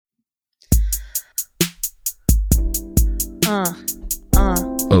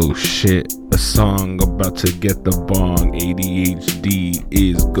Oh shit, a song about to get the bong. ADHD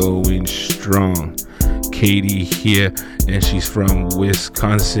is going strong. Katie here, and she's from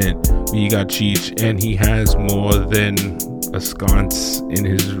Wisconsin. We got Cheech, and he has more than a sconce in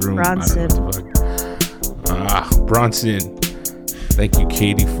his room. Bronson. Bronson. Thank you,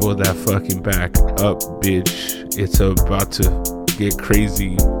 Katie, for that fucking back up, bitch. It's about to get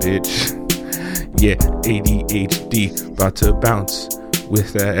crazy, bitch. Yeah, ADHD, about to bounce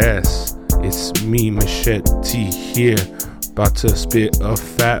with that ass. It's me, Machete, here, about to spit a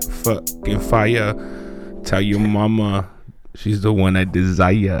fat fucking fire. Tell your mama she's the one I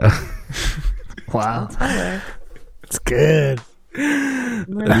desire. Wow. It's good.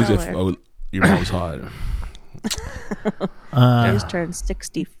 Oh, your mom's hot. I just turned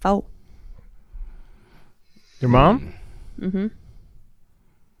 64. Your mom? Mm-hmm.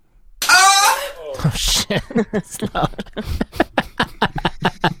 Oh shit. It's loud.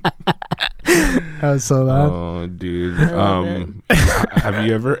 That was so loud. Oh, dude. Have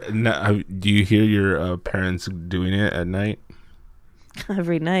you ever? Do you hear your parents doing it at night?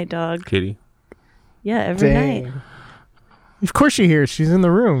 Every night, dog. Kitty. Yeah, every night. Of course she hears. She's in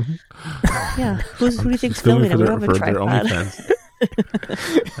the room. Yeah. Who do you think's filming it? We don't have a tripod.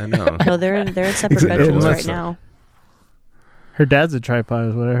 I know. No, they're in separate bedrooms right now. Her dad's a tripod,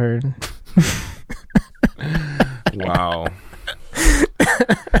 is what I heard. Wow.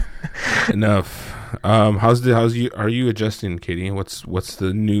 Enough. Are you adjusting, Katie? What's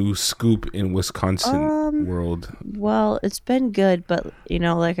the new scoop in Wisconsin world? Well, it's been good, but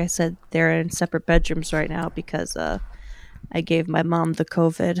like I said, they're in separate bedrooms right now because I gave my mom the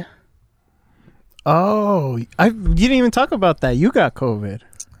COVID. Oh, you didn't even talk about that. You got COVID,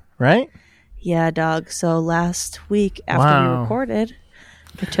 right? Yeah, dog. So last week after we recorded,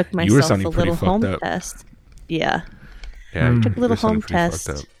 I took myself a little home test. Yeah. Yeah, I took a little home test,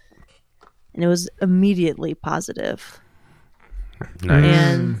 and it was immediately positive. Nice.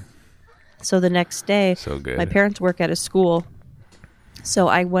 And so the next day, so good. My parents work at a school, so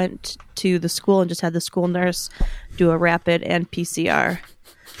I went to the school and just had the school nurse do a rapid and PCR.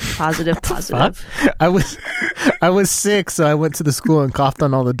 Positive. I was sick, so I went to the school and coughed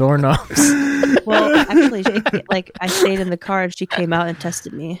on all the doorknobs. Well, actually, I stayed in the car and she came out and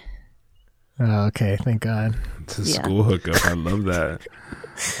tested me. Oh, okay, thank God. It's a school hookup. I love that.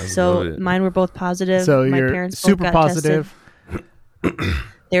 So mine were both positive. So my you're parents super both got positive.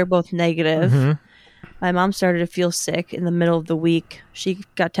 They were both negative. Mm-hmm. My mom started to feel sick in the middle of the week. She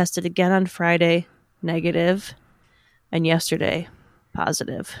got tested again on Friday, negative, and yesterday,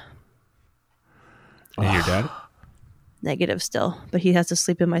 positive. And your dad? Negative still, but he has to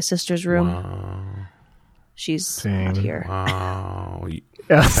sleep in my sister's room. Wow. She's not here. Wow.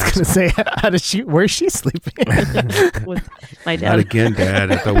 I was gonna say, where's she sleeping? With my dad. Not again,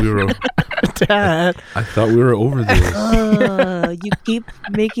 Dad. I thought we were. Dad. I thought we were over this. You keep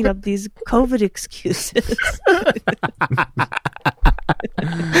making up these COVID excuses.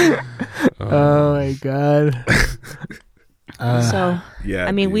 Oh my God. So yeah,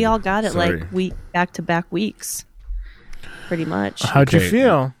 I mean, dude. we all got it Sorry. like back-to-back weeks, pretty much. How'd you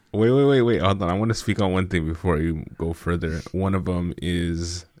feel? Wait. Hold on. I want to speak on one thing before you go further. One of them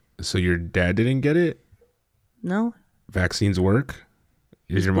is, so your dad didn't get it? No, Vaccines work?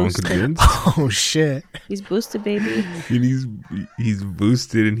 Is your mom boosted. convinced? Oh shit. he's boosted, baby. And he's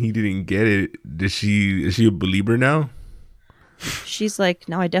boosted and he didn't get it. Is she a believer now? She's like,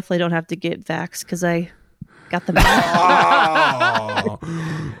 no, I definitely don't have to get vaxxed because I got the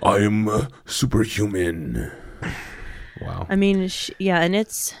I'm superhuman. Wow. I mean, and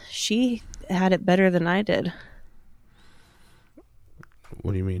she had it better than I did.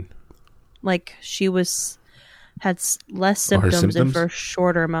 What do you mean? Like she had less symptoms and for a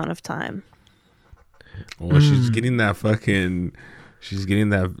shorter amount of time. Well, she's getting that fucking. She's getting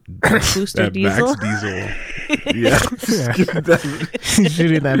that booster diesel. Vax diesel. Yeah, She's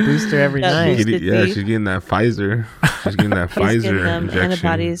shooting that booster every night. she's getting that Pfizer. She's getting that He's getting Pfizer injection.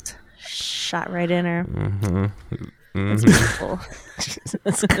 Antibodies shot right in her. Mm-hmm. That's beautiful.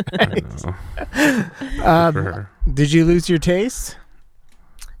 For her. Did you lose your taste?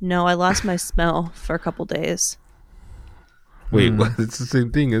 No, I lost my smell for a couple days. Wait, what? It's the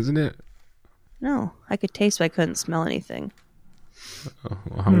same thing, isn't it? No, I could taste, but I couldn't smell anything.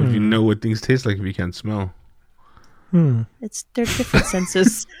 Well, how would you know what things taste like if you can't smell? They're different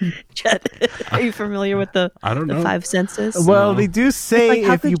senses. Chet, are you familiar with the I don't know. 5 senses? Well, they do say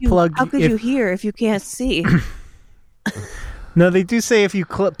Like, if you plug. how could you hear if you can't see? No, they do say if you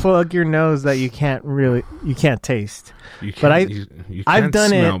plug your nose that you can't taste. You can't, But you I've can't done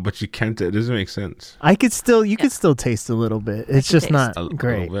smell, it. but you can't. It doesn't make sense. You could still taste a little bit. It's can just taste not A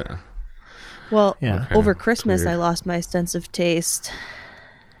great. little bit. Well, Yeah. Okay, over Christmas, weird. I lost my sense of taste,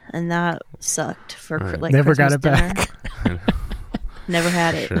 and that sucked for Right. like Never Christmas got it dinner. back. Never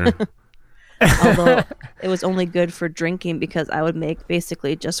had it. Sure. Although it was only good for drinking because I would make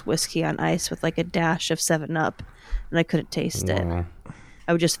basically just whiskey on ice with like a dash of 7-Up, and I couldn't taste it. Wow.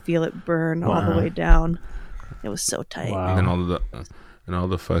 I would just feel it burn all the Wow. way down. It was so tight. Wow. And all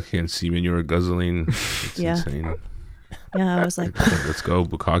the fucking semen you were guzzling. It's Yeah. insane. Yeah, I was like, Let's go,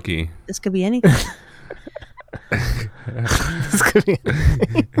 Bukkake. this could be anything. This could be-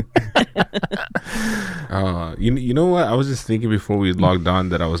 You know what? I was just thinking before we logged on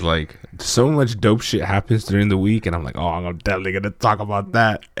that I was like, so much dope shit happens during the week, and I'm like, oh, I'm definitely gonna talk about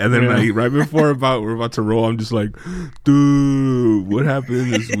that. And then Yeah. like right before we're about to roll, I'm just like, dude, what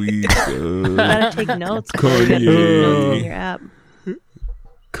happened this week? You gotta take notes. You gotta take Kanye. notes in your app.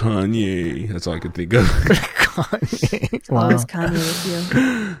 Kanye. That's all I could think of. It's always Kanye with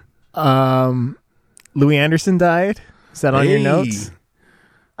you. Louis Anderson died. Is that on your Hey. notes?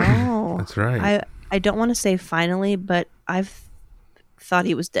 Oh, That's right. I don't want to say finally, but I've thought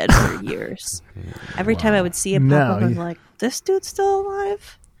he was dead for years. Every time I would see him pop No, up, I'm yeah. like, this dude's still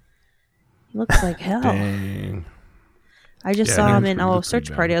alive? He looks like hell. Dang. I just Yeah, saw him he in looks pretty Search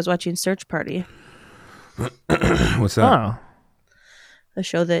bad. Party. I was watching Search Party, What's that? Oh, the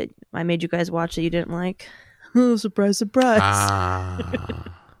show that I made you guys watch that you didn't like. Oh, surprise, surprise. Ah,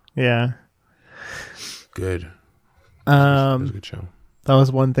 yeah. good. That was a good show. That was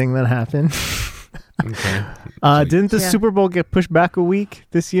one thing that happened. Okay. Didn't the Yeah. Super Bowl get pushed back a week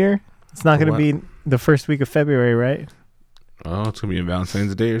this year? It's not going to What? be the first week of February, right? Oh, it's gonna be on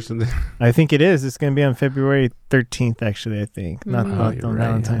Valentine's Day or something. I think it is. It's going to be on February 13th, actually, I think. Not Mm. Oh, on you're right,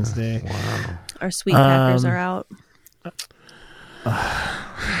 Valentine's yeah. Day. Wow. Our sweet packers Um, are out.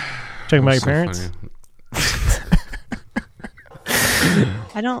 Talking about your So parents?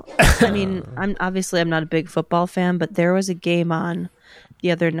 funny. I'm not a big football fan, but there was a game on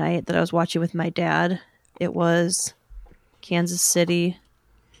the other night that I was watching with my dad. It was Kansas City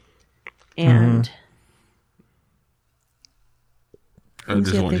and I Who's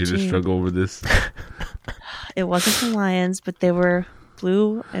just the want other you to team? struggle over this. it wasn't the Lions, but they were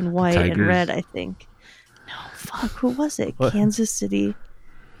blue and white and Tigers? red, I think. No, fuck, who was it? What? Kansas City.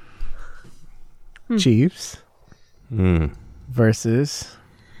 Chiefs Hmm. versus.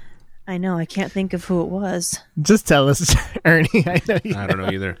 I know, I can't think of who it was. Just tell us, Ernie. I know you. I don't know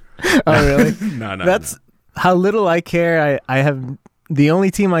either. Oh, really? No. That's how little I care. I have the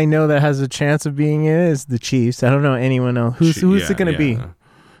only team I know that has a chance of being in is the Chiefs. I don't know anyone else. Who's it going to be?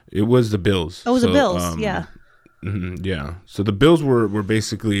 It was the Bills. Oh, it was the Bills, yeah. Yeah. So the Bills were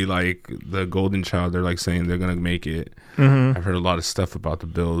basically like the golden child. They're like saying they're gonna make it. Mm-hmm. I've heard a lot of stuff about the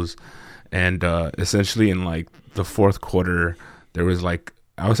Bills, and essentially in like the fourth quarter, there was like,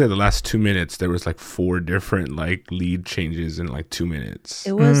 I would say the last 2 minutes, there was like 4 different like lead changes in like 2 minutes.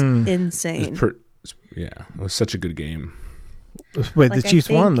 It was Mm. insane. Yeah, it was such a good game. Wait, Like, the I Chiefs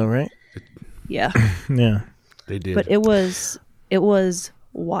won think- though, right? Yeah. Yeah. They did. But it was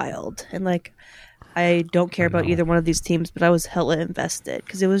wild. And like, I don't care about either one of these teams, but I was hella invested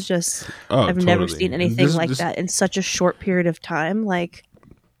because it was just, I've never totally. seen And anything this- like this- that in such a short period of time. Like,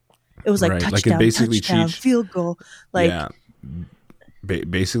 it was like Right, like it touchdown, basically touchdown, cheats- field goal. Like, yeah.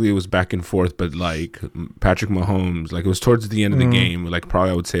 Basically, it was back and forth, but like Patrick Mahomes, like it was towards the end of the game, like probably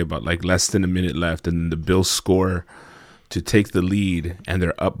I would say about like less than a minute left, and the Bills score to take the lead, and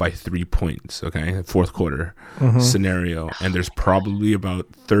they're up by 3 points. Okay, fourth quarter scenario, and there's probably about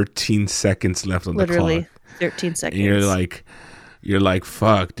 13 seconds left on the literally clock. 13 seconds. And you're like,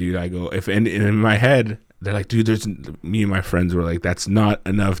 fuck, dude. I go, and in my head, they're like, dude, me and my friends were like, that's not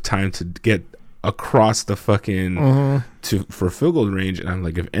enough time to get across the fucking for field goal range. And I'm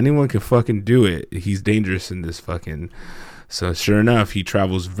like, if anyone can fucking do it, he's dangerous in this fucking. So sure enough, he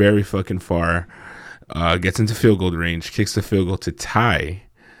travels very fucking far, gets into field goal range, kicks the field goal to tie.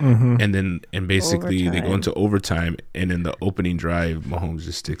 And basically they go Overtime. into overtime, and in the opening drive, Mahomes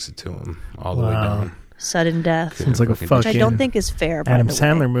just sticks it to him all the way Wow. down. Sudden death. Sounds like a Fucking- Which I fucking don't think is fair. By Adam the way.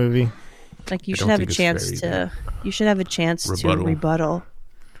 Sandler movie. Like, you I should don't have a think it's chance fair to. You should have a chance Rebuttal. to rebuttal.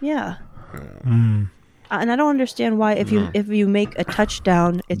 Yeah. And I don't understand why if you make a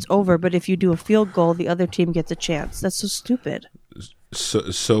touchdown, it's over. But if you do a field goal, the other team gets a chance. That's so stupid.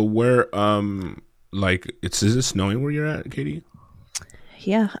 So where like is it snowing where you're at, Katie?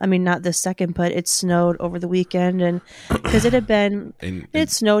 Yeah, I mean, not this second, but it snowed over the weekend, and because it had been, And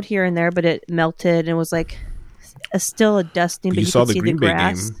it snowed here and there, but it melted and was like still a dusting, but you saw can the see Green the Bay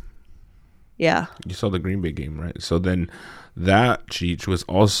grass. game. Yeah. You saw the Green Bay game, right? So then that Cheech was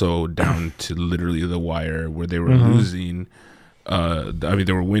also down to literally the wire where they were losing.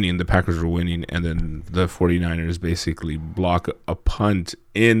 They were winning. The Packers were winning, and then the 49ers basically block a punt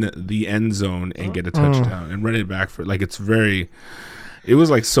in the end zone and get a touchdown and run it back for like it was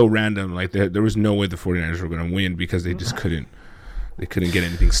like so random. Like there was no way the 49ers were going to win because they just couldn't. They couldn't get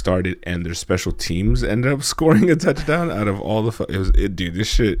anything started, and their special teams ended up scoring a touchdown out of all the. Dude, this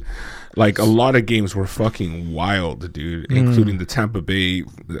shit. Like a lot of games were fucking wild, dude, including the Tampa Bay.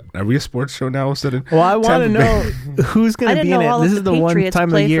 Are we a sports show now? Well, I want to know who's going to be in it. This is the one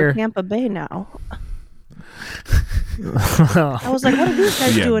time of year. Tampa Bay now. I was like, what are these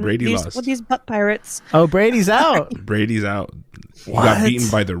guys doing with these butt pirates? Oh, Brady's out. Brady's out. He got beaten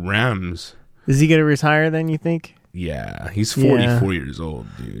by the Rams. Is he going to retire then, you think? Yeah, he's 44 years old,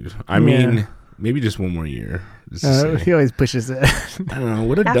 dude. I mean, maybe just one more year. He always pushes it. I don't know.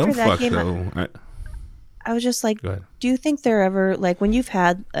 What a dumb fuck, though. I was just like, do you think they're ever, like, when you've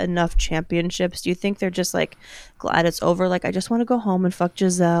had enough championships, do you think they're just, like, glad it's over? Like, I just want to go home and fuck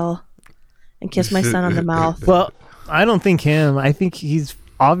Giselle and kiss my son on the mouth. Well, I don't think him. I think he's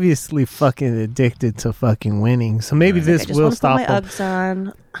obviously fucking addicted to fucking winning. So maybe this will stop him. I just want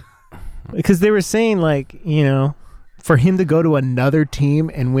to put my Uggs on. Because they were saying, like, you know, for him to go to another team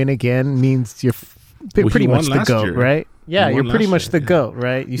and win again means you're pretty much the GOAT, right? Yeah, you're pretty much the GOAT,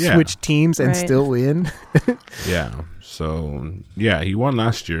 right? You switch teams and still win. Yeah. So, yeah, he won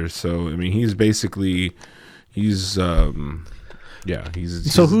last year. So, I mean, he's basically, So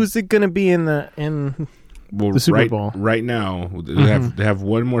who's it going to be in the Super Bowl? Right now, they have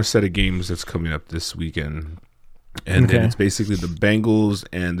one more set of games that's coming up this weekend. And then it's basically the Bengals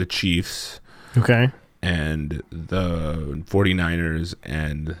and the Chiefs. Okay. And the 49ers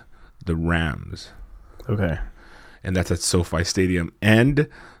and the Rams. Okay. And that's at SoFi Stadium. And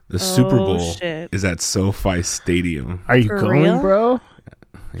the Super Bowl is at SoFi Stadium. Are you going, real? Bro?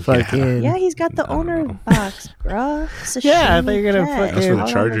 Fucking. Yeah, he's got the owner box, bro. Yeah, I thought you were going to fucking. That's for the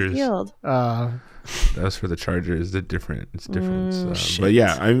Chargers. That was for the Chargers. It's different. But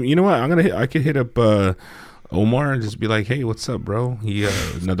yeah, you know what? I could hit up Omar and just be like, hey, what's up, bro? He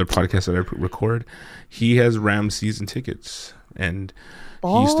another podcast that I record. He has Rams season tickets, and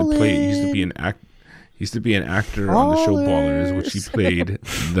he used to be an actor on the show Ballers, which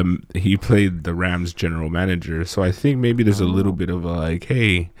he played the Rams general manager. So I think maybe there's a little bit of a like,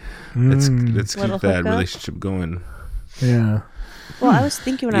 hey, let's keep that relationship going. Yeah. Well, I was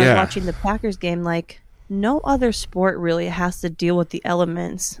thinking when I was watching the Packers game, like no other sport really has to deal with the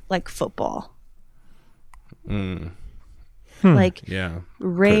elements like football. Like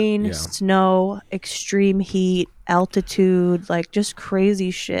rain, snow, extreme heat, altitude, like just crazy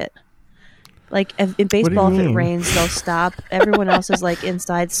shit. Like in baseball, if it rains, they'll stop. Everyone else is like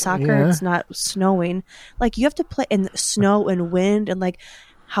inside. Soccer, it's not snowing. Like you have to play in snow and wind, and like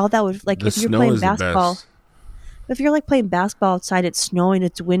how that would like if you're playing basketball. If you're like playing basketball outside, it's snowing,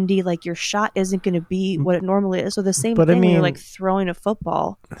 it's windy. Like your shot isn't going to be what it normally is. So the same thing when you're like throwing a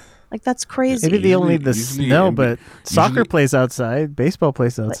football. Like that's crazy. Maybe only the snow, but soccer plays outside, baseball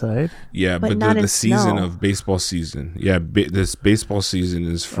plays outside. Yeah, but the season of baseball season. Yeah, this baseball season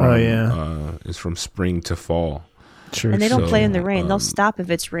is from spring to fall. True. And they don't play in the rain. They'll stop if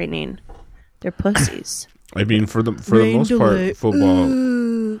it's raining. They're pussies. I mean, for the most part,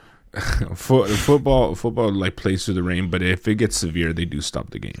 football like plays through the rain, but if it gets severe, they do stop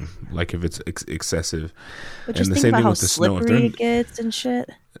the game. Like if it's excessive. But just think about how slippery it gets and shit.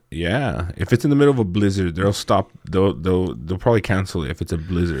 Yeah, if it's in the middle of a blizzard, they'll stop. They'll probably cancel it if it's a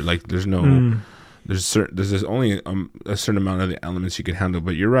blizzard. Like there's no, there's only a certain amount of the elements you can handle.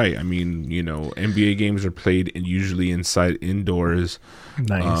 But you're right. I mean, you know, NBA games are played usually indoors.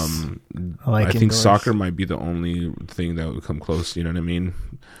 Nice. I think soccer might be the only thing that would come close. You know what I mean?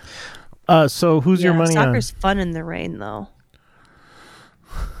 So who's your money on? Soccer's fun in the rain, though.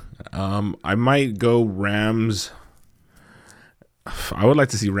 I might go Rams. I would like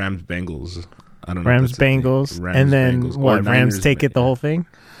to see Rams Bengals. I don't know. Rams Bengals, and then Bengals. What? Rams take it the whole thing.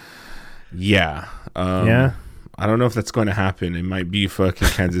 Yeah. Yeah. I don't know if that's going to happen. It might be fucking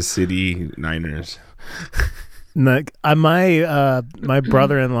Kansas City Niners. My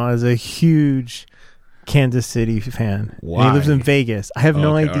brother-in-law is a huge Kansas City fan. Why? He lives in Vegas. I have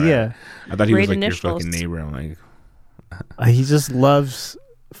no idea. Right. I thought he was like initials. Your fucking neighbor. I'm like, he just loves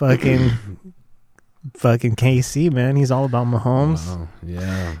fucking KC, man. He's all about Mahomes. Wow.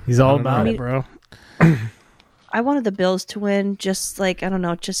 Yeah. He's all about it, bro. I wanted the Bills to win. Just like, I don't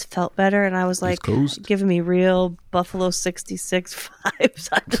know, it just felt better. And I was like, giving me real Buffalo 66 vibes.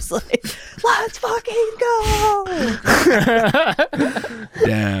 I'm just like, let's fucking go.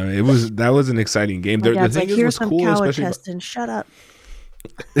 Damn, that was an exciting game. The thing is, here's some cool, especially shut up.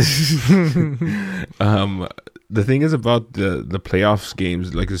 The thing is about the playoffs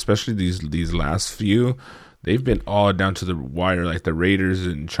games, like especially these last few, they've been all down to the wire. Like the Raiders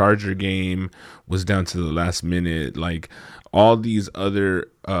and Charger game was down to the last minute. Like all these other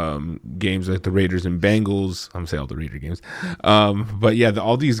games, like the Raiders and Bengals. I'm saying all the Raider games, but yeah,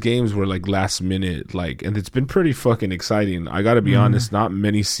 all these games were like last minute. Like, and it's been pretty fucking exciting. I got to be honest. Not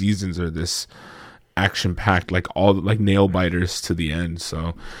many seasons are this action packed, like all like nail biters to the end.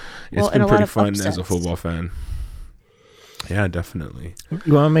 So it's been pretty fun upsets. As a football fan. Yeah, definitely.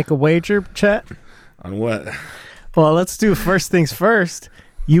 You want to make a wager, Chet? On what? Well, let's do first things first.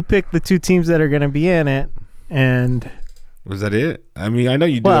 You pick the two teams that are going to be in it, and was that it? I mean, I know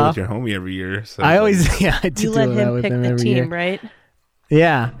you do it with your homie every year. So I always, I do. You let him pick the team, right?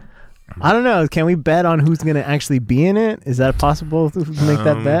 Yeah. I don't know. Can we bet on who's going to actually be in it? Is that possible to make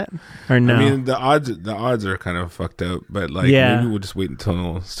that bet or no? I mean, the odds are kind of fucked up, but like maybe we'll just wait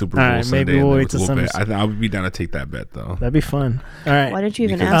until Super Bowl Sunday. Maybe we'll wait till Sunday. I would be down to take that bet though. That'd be fun. All right. Why didn't you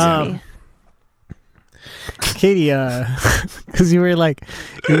even ask me? Katie, because you were like,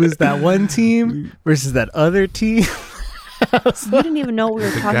 it was that one team versus that other team. You didn't even know what we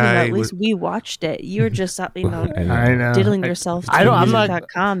were talking about. At least we watched it. You were just, diddling yourself. I'm not.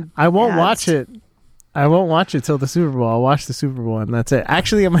 I won't watch it. I won't watch it till the Super Bowl. I'll watch the Super Bowl and that's it.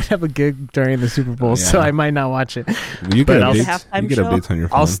 Actually, I might have a gig during the Super Bowl, so I might not watch it. You get updates on your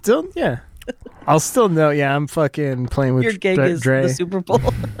phone. I'll still know. Yeah, I'm fucking playing with your gig is the Super Bowl.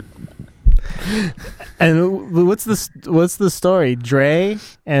 And what's the story? Dre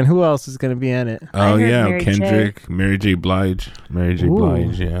and who else is going to be in it? Oh yeah, Mary Kendrick, Mary J. Blige,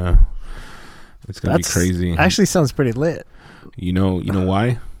 yeah. It's gonna be crazy. Actually, sounds pretty lit. You know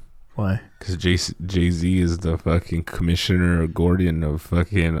why? Why? Because Jay-Z is the fucking Commissioner Gordon of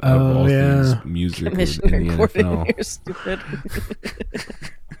fucking of all things music in the NFL. You're stupid.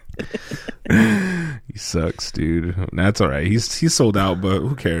 He sucks, dude. That's all right. He's sold out, but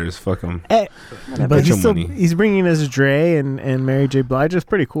who cares? Fuck him. Hey, but he's bringing us Dre and Mary J. Blige. It's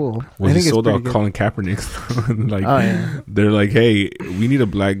pretty cool. Well, he sold out Colin Kaepernick. Like, they're like, hey, we need a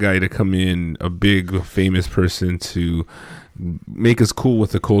black guy to come in, a big famous person to make us cool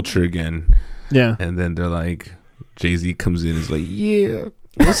with the culture again. Yeah. And then they're like, Jay-Z comes in and is like, yeah.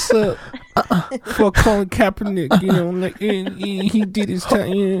 What's up? For Colin Kaepernick, like he did his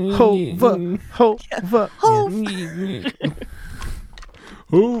time.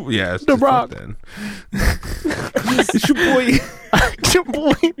 Oh yeah, it's The Rock. Then. It's your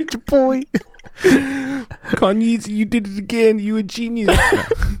boy. Kanye, you did it again. You a genius.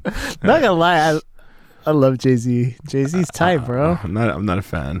 Not gonna lie, I love Jay-Z. Jay-Z's tight, bro. I'm not a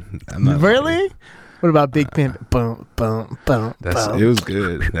fan. Really? What about Big Pimp? Boom, boom, boom. It was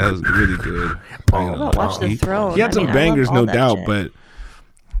good. That was really good. Watch the Throne. He had some bangers, no doubt, but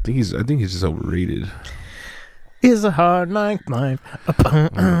I think he's just overrated. Is a hard life.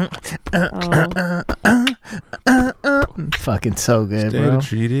 Fucking so good, bro.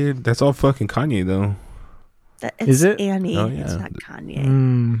 Treated. That's all fucking Kanye though. Is it Annie? Oh, yeah. It's not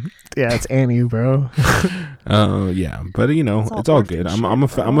Kanye. Yeah, it's Annie, bro. Yeah, but it's all good. I'm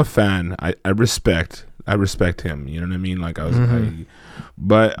a fan. I respect him. You know what I mean? Like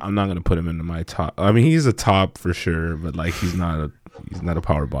but I'm not gonna put him into my top. I mean, he's a top for sure, but like he's not a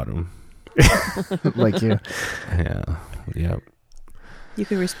power bottom. Like you. Yeah. You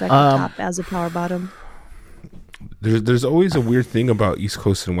can respect the top as a power bottom. There's always a weird thing about East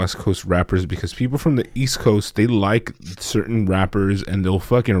Coast and West Coast rappers because people from the East Coast, they like certain rappers and they'll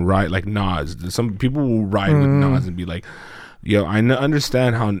fucking ride like Nas. Some people will ride with Nas and be like, yo, I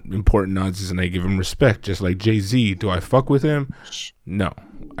understand how important Nas is and I give him respect. Just like Jay-Z, do I fuck with him? No,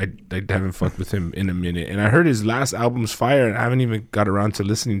 I haven't fucked with him in a minute. And I heard his last album's fire and I haven't even got around to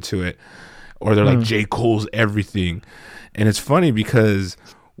listening to it. Or they're like, J. Cole's everything. And it's funny because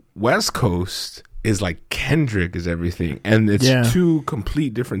West Coast is like Kendrick is everything, and it's two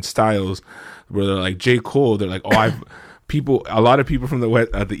complete different styles. Where they're like J. Cole, they're like, a lot of people from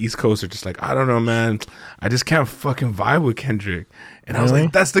the East Coast are just like, I don't know, man, I just can't fucking vibe with Kendrick. And I was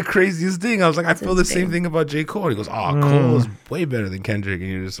like, that's the craziest thing. I was like, I feel the same thing about J. Cole. And he goes, Cole is way better than Kendrick, and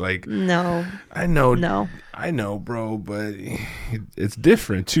you're just like, no, I know, bro, but it's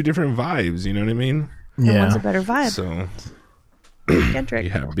different, two different vibes. You know what I mean? Yeah, one's a better vibe. So. Kendrick.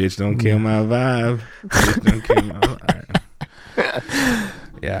 Yeah, bitch, don't kill my vibe. Bitch, don't kill my vibe.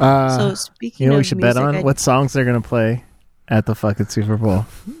 Yeah. So speaking, you know, of we should music, bet on what songs they're gonna play at the fucking Super Bowl.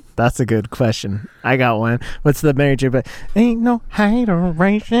 That's a good question. I got one. What's the Mary J. But ain't no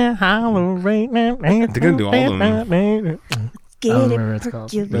hateration, holleration. They're gonna do all of them. Get it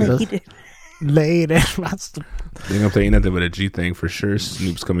percolated. Later. They're gonna play nothing but a G thing for sure.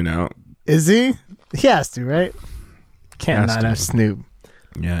 Snoop's coming out. Is he? He has to, right? Can't not have Snoop.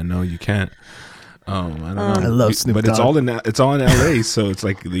 Yeah, no, you can't. I don't know. I love Snoop but Dogg. it's all in LA, so it's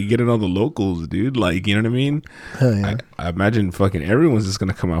like you get it all the locals, dude. Like, you know what I mean? Hell yeah. I imagine fucking everyone's just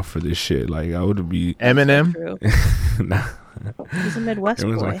gonna come out for this shit. Like, I would be Eminem. nah. He's a Midwest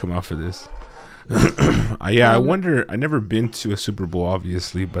Everyone's boy. gonna come out for this. I wonder. I never been to a Super Bowl,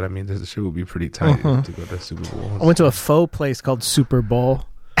 obviously, but I mean, this shit would be pretty tight to go to a Super Bowl. I went to a faux place called Super Bowl.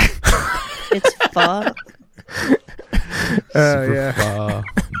 It's fuck.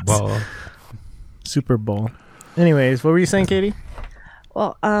 Ball. Super Bowl. Anyways, what were you saying, Katie?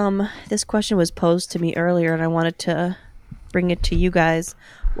 Well, this question was posed to me earlier, and I wanted to bring it to you guys.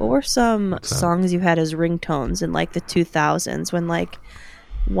 What were some songs you had as ringtones in like the 2000s? When like,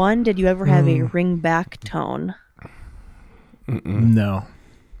 one, did you ever have a ring back tone? No.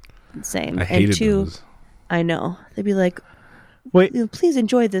 Same. I hated and two, those. I know they'd be like, Wait. please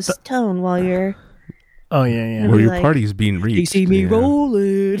enjoy this tone while you're. Oh yeah. Where your like, party's being reached. You see me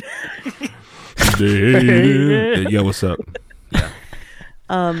rolling. Yeah, what's up? Yeah.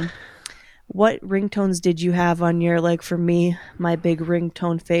 What ringtones did you have on your, like, for me, my big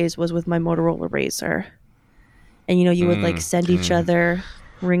ringtone phase was with my Motorola Razr. And, you know, you would, like, send each other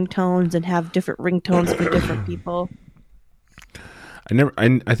ringtones and have different ringtones for different people.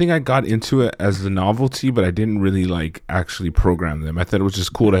 I think I got into it as the novelty, but I didn't really, like, actually program them. I thought it was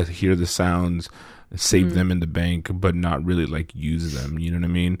just cool to hear the sounds, save them in the bank, but not really, like, use them. You know what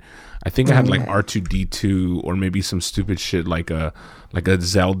I mean? I think I had, like, R2-D2 or maybe some stupid shit like a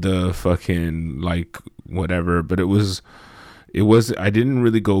Zelda fucking, like, whatever. But it was I didn't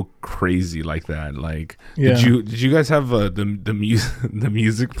really go crazy like that. Like, did you guys have the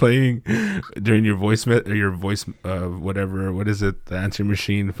music playing during your voice whatever, what is it, the answer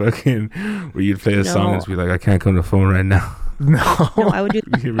machine fucking, where you'd play a song and be like, I can't come to the phone right now? No, I would do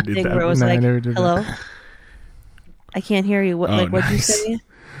the thing where it was like, hello, I can't hear you. What'd you say?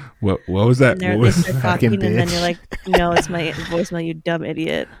 What was that? And they start talking, and then you're like, no, it's my voicemail, you dumb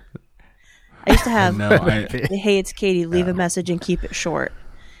idiot. I used to have, hey, it's Katie, leave a message and keep it short.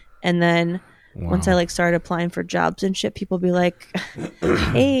 And then once I, like, started applying for jobs and shit, people be like,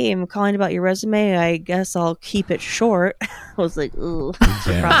 hey, I'm calling about your resume. I guess I'll keep it short. I was like, ooh,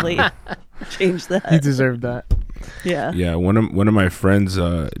 should probably change that. You deserve that. Yeah. Yeah, one of my friends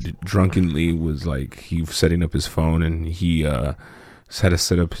drunkenly was like, he was setting up his phone, and he had to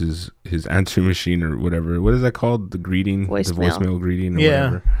set up his answer machine or whatever. What is that called? The greeting, the voicemail greeting, or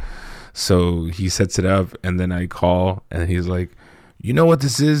whatever. So he sets it up, and then I call, and he's like, "You know what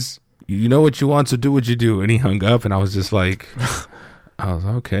this is? You know what you want, so do what you do." And he hung up, and I was just like, I was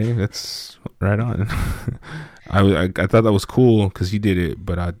okay, that's right on. I thought that was cool because he did it,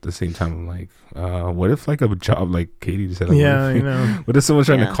 but at the same time, I'm like, what if, like, a job like Katie just said, like, you know, what if someone's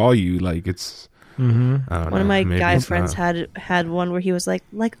trying to call you? Like, it's one of my guy friends had one where he was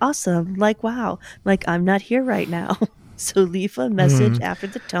like awesome, like, wow, like, I'm not here right now. So leave a message after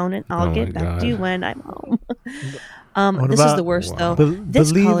the tone, and I'll get back to you when I'm home. This is the worst, though.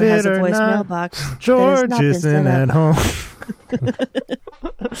 This caller has a voicemail box. George isn't at home.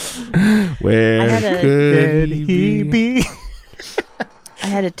 Where could he be? I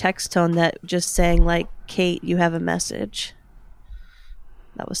had a text tone that just saying, like, Kate, you have a message.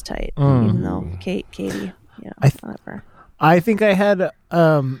 That was tight. Even though Katie, whatever. I think I had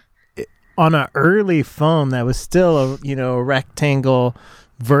on an early phone that was still a rectangle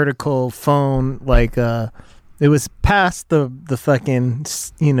vertical phone, like it was past the fucking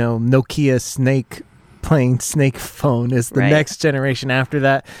Nokia Snake, playing Snake phone is the next generation after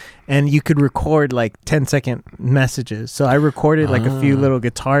that, and you could record like 10-second messages. So I recorded like a few little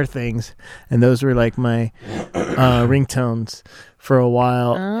guitar things, and those were like my ringtones for a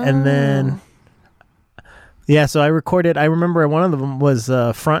while. And then so I recorded, I remember one of them was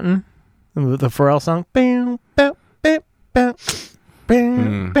Frontin', the Pharrell song.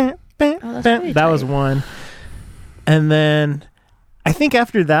 That was one. And then I think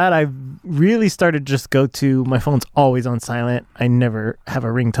after that, I really started just go to, my phone's always on silent. I never have a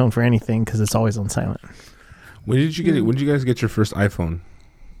ringtone for anything because it's always on silent. When did you get it? When did you guys get your first iPhone?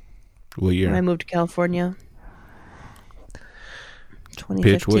 What year? When I moved to California.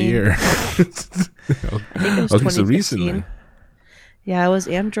 2015. Bitch, what year? I think it was 2015. So recently. Yeah, I was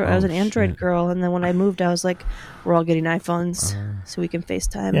Android. I was an Android girl, and then when I moved, I was like, "We're all getting iPhones, so we can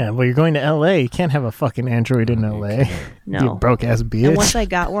FaceTime." Yeah, well, you're going to LA. You can't have a fucking Android in LA. No, you broke ass bitch. And once I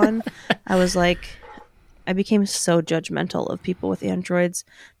got one, I was like, I became so judgmental of people with Androids.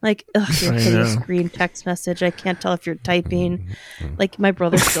 Like, ugh, you're hitting a screen text message. I can't tell if you're typing. Like, my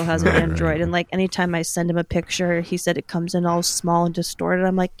brother still has an Android, and like anytime I send him a picture, he said it comes in all small and distorted.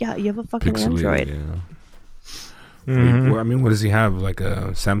 I'm like, yeah, you have a fucking Android. Yeah. Mm-hmm. I mean, what does he have? Like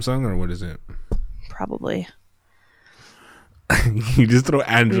a Samsung, or what is it? Probably. You just throw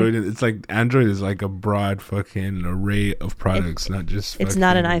Android in. It's like Android is like a broad fucking array of products, not just. It's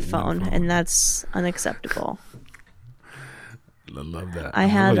not an iPhone, and that's unacceptable. I love that. I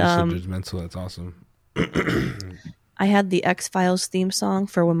had judgmental. That's awesome. I had the X-Files theme song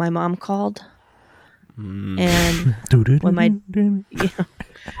for when my mom called, and when my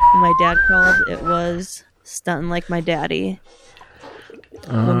dad called, it was Stuntin' Like My Daddy.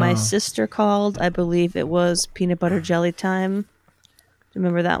 When my sister called, I believe it was Peanut Butter Jelly Time.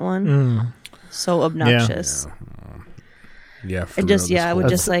 Remember that one? So obnoxious. Yeah. And just I would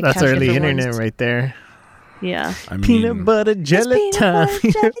just like that's early internet ones. Right there. Yeah. I mean, peanut butter jelly time.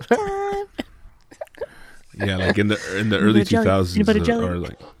 Yeah, like in the early 2000s, or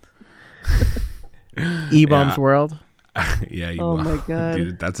like E-Bomb's World. Yeah. Oh my god,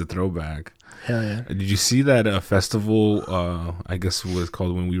 dude, that's a throwback. Hell yeah. Did you see that festival, I guess it was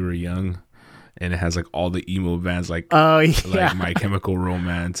called When We Were Young, and it has like all the emo bands like My Chemical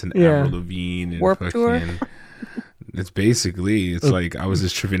Romance and Avril Lavigne and Warped Tour? It's basically, it's like, I was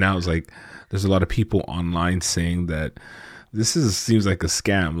just tripping out. It's like, there's a lot of people online saying that this seems like a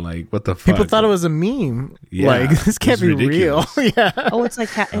scam. Like, what the fuck? People thought it was a meme. Yeah, like, this can't be ridiculous. Real. Yeah. Oh, it's like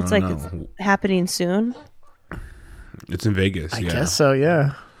it's happening soon. It's in Vegas. I guess so.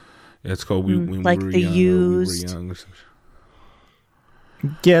 Yeah. Yeah, it's called When We Were Young.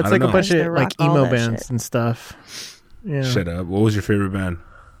 Yeah, it's like a bunch of like emo bands and stuff. Yeah. Shut up. What was your favorite band?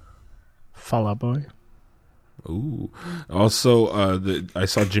 Fall Out Boy. Ooh. Also, I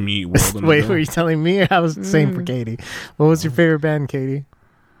saw Jimmy Eat World. Wait, were you telling me? I was saying for Katie. What was your favorite band, Katie?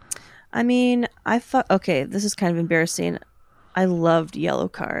 I mean, okay, this is kind of embarrassing. I loved Yellow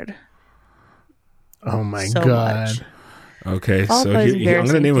Card. Oh my god. Much. Okay, so I'm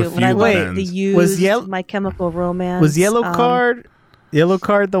gonna name a few bands. The Used, My Chemical Romance. Was Yellow Card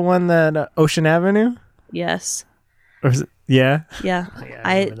the one that Ocean Avenue? Yes. Or is it, yeah. Yeah.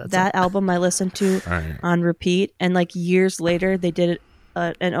 That album I listened to on repeat, and like years later they did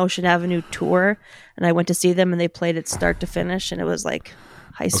an Ocean Avenue tour, and I went to see them, and they played it start to finish, and it was like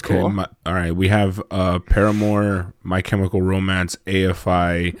high school. Okay, all right. We have Paramore, My Chemical Romance,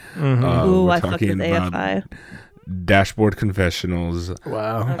 AFI. Ooh, I fucked with AFI. Dashboard Confessionals.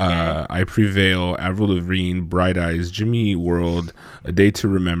 Wow. Okay. I Prevail, Avril Lavigne, Bright Eyes, Jimmy Eat World, A Day to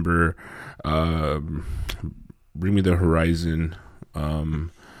Remember, Bring Me the Horizon,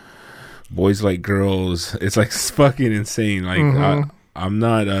 Boys Like Girls. It's like fucking insane. Like I'm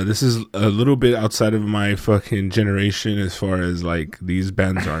not. This is a little bit outside of my fucking generation as far as like these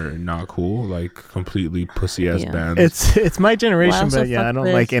bands are not cool. Like completely pussy ass bands. It's my generation, but I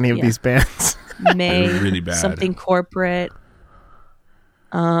don't like any of these bands. Really bad. Something Corporate.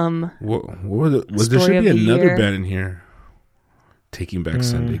 What there should be another band in here. Taking Back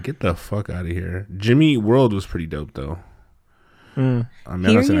Sunday. Get the fuck out of here. Jimmy Eat World was pretty dope though. Hear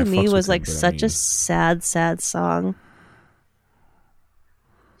You Me was like such a sad song.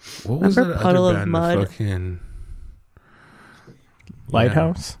 What was that Puddle other of band? Mud? Fucking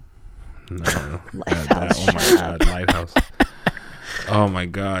Lighthouse. No. Lighthouse. Oh my god, Lighthouse. Oh my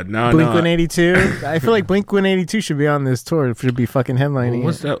god. No, Blink-182. I feel like Blink-182 should be on this tour. It should be fucking headlining. What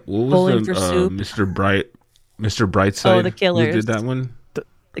was that? What was Mr. Brightside? Oh, the Killers. Who did that one?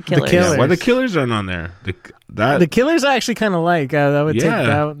 The Killers. Yeah, why the Killers aren't on there? The Killers I actually kind of like. I would take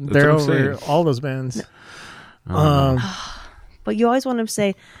that. They're over all those bands. But you always want to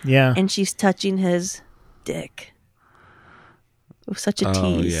say, and she's touching his dick. It was such a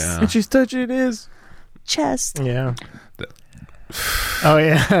tease. Yeah. And she's touching his chest. Yeah. Oh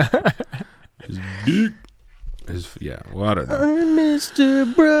yeah. His dick. Well, I don't know. I'm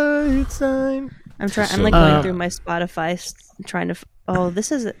Mr. Brightside. I'm like going through my Spotify, trying to.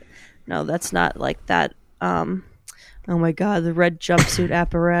 This is. No, that's not like that. Oh my god, the Red Jumpsuit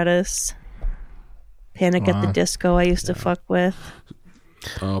Apparatus. Panic at the Disco. I used to fuck with.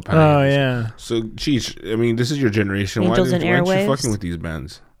 Oh yeah. So, geez, I mean, this is your generation. Angels why and aren't you Airwaves? fucking with these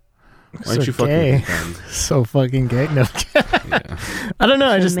bands? Why aren't you fucking with these bands? So fucking gay. No. I don't know.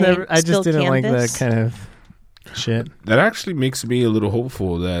 I just didn't like that kind of. shit. That actually makes me a little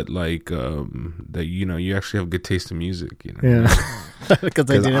hopeful that like that you actually have good taste in music. Yeah, because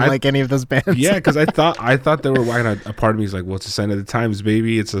I didn't like any of those bands. Yeah, because I thought they were whack. A part of me is like, well, it's a sign of the times,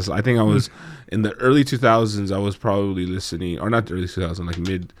 baby. It's just, I think I was in the early 2000s. I was probably listening, or not the early 2000s, like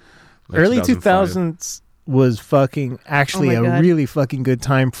mid. Like early 2000s was fucking actually really fucking good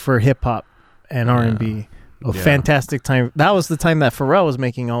time for hip hop and R&B. Fantastic time. That was the time that Pharrell was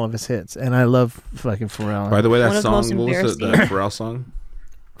making all of his hits, and I love fucking Pharrell. By the way, that song, what was the Pharrell song?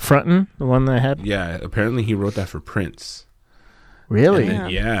 Frontin', the one that I had. Yeah, apparently he wrote that for Prince. Really?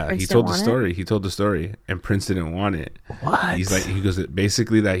 Then, he told the story. He told the story, and Prince didn't want it. What? He goes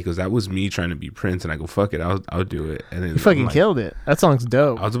that was me trying to be Prince, and I go, fuck it, I'll do it. And then he fucking killed it. That song's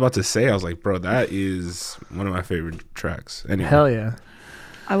dope. I was about to say, I was like, bro, that is one of my favorite tracks. Anyway. Hell yeah.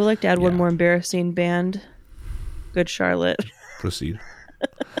 I would like to add one more embarrassing band. Good Charlotte. Proceed.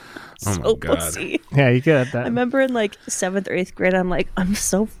 Oh my God. Pussy. Yeah, you got that. I remember in like 7th or 8th grade, I'm like, I'm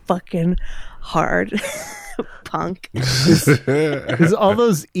so fucking hard. Punk. There's all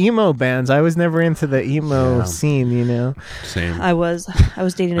those emo bands. I was never into the emo scene, Same. I was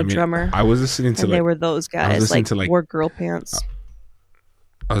dating a drummer. I was listening to they were those guys wore girl pants.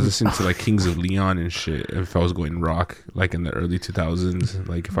 I was listening to like Kings of Leon and shit. If I was going rock, like in the early 2000s,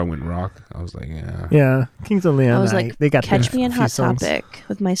 like if I went rock, I was like, yeah, Kings of Leon. I was like, they got Catch Me in Hot Topic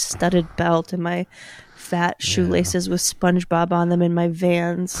with my studded belt and my fat shoelaces with SpongeBob on them in my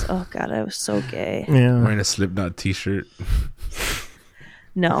Vans. Oh God, I was so gay. Yeah, wearing a Slipknot t-shirt.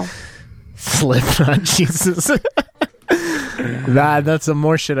 No, Slipknot, Jesus. Nah, that's some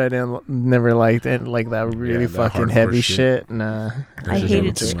more shit I never liked, and like that really fucking heavy shit. Nah, I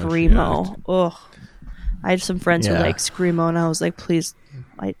hated screamo. Ugh, I had some friends who liked screamo, and I was like, please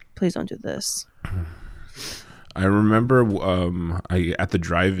don't do this. I remember at the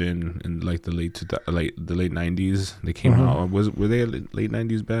drive-in in like the late 90s, they came out. Were they a late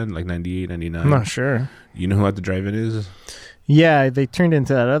 90s band, like 98, 99? I'm not sure. You know who At the Drive-In is? Yeah, they turned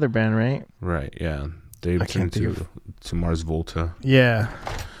into that other band, right? Right. Yeah, they turned to Mars Volta. Yeah.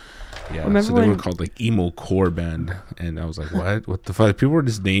 Yeah. So they were called like emo core band, and I was like, what? What the fuck? People were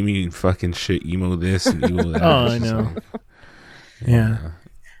just naming fucking shit, emo this and emo that. Oh, I know. Like, yeah.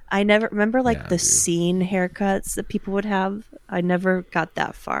 I never remember the scene haircuts that people would have. I never got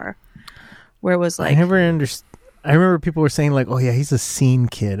that far. Where it was like, I remember people were saying like, "Oh yeah, he's a scene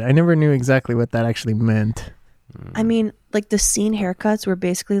kid." I never knew exactly what that actually meant. I mean, like the scene haircuts were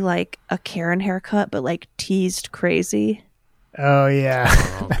basically like a Karen haircut, but like teased crazy. Oh yeah.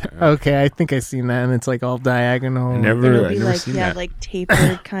 Okay, I think I've seen that, and it's like all diagonal. I never seen that. Like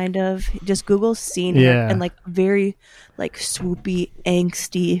tapered kind of. Just Google scene hair and like very like swoopy,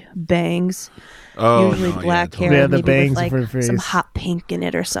 angsty bangs. Usually black hair, the maybe bangs with like some hot pink in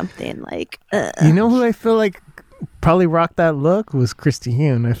it or something. Like, you know who I feel like probably rocked that look was Christy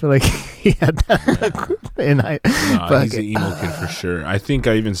Hune. I feel like he had that look. And he's an emo kid for sure. I think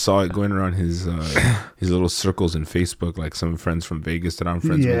I even saw it going around his little circles in Facebook. Like some friends from Vegas that I'm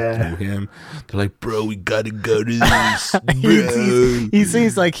friends with knew him. They're like, bro, we gotta go to this, bro. he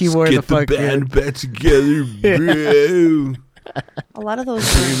seems like he wore the fucking band back together, bro. A lot of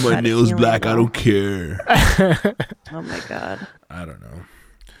those. My nails black. I don't care. Oh my God. I don't know.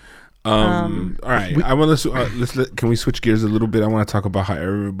 All right. I want to can we switch gears a little bit? I want to talk about how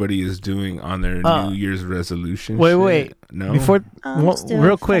everybody is doing on their New Year's resolution. Wait. No. Before,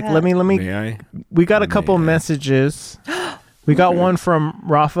 real quick, let me. May I? We got a couple messages. We got one from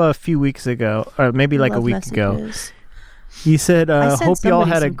Rafa a few weeks ago, or maybe like a week ago. He said, "Hope y'all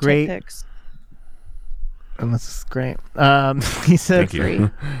had a great." And this is great. He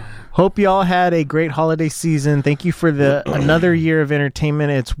said, "Hope y'all had a great holiday season. Thank you for another year of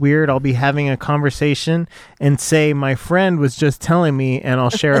entertainment. It's weird. I'll be having a conversation and say my friend was just telling me, and I'll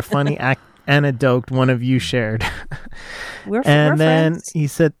share a funny anecdote one of you shared." We're then friends. He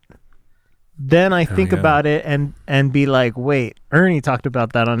said, "Then I think about it and be like, wait, Ernie talked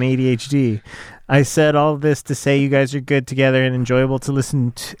about that on ADHD. I said all this to say you guys are good together and enjoyable to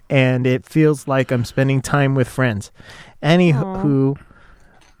listen to, and it feels like I'm spending time with friends." Anywho.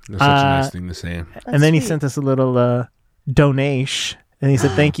 That's such a nice thing to say. And then he sent us a little donation, and he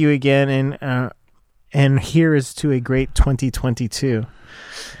said, "Thank you again, and here is to a great 2022."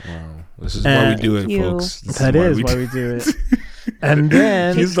 Wow, this is why we do it, folks. That is why we do it. And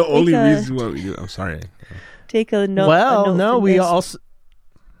then he's the only reason why we do it. I'm sorry. Take a note. Well, no, we also.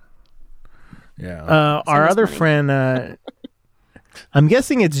 Yeah. Our other friend, I'm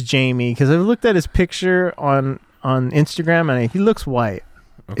guessing it's Jamie because I've looked at his picture on Instagram and he looks white.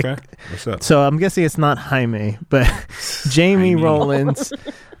 Okay. What's up? So I'm guessing it's not Jaime, but Jamie Rollins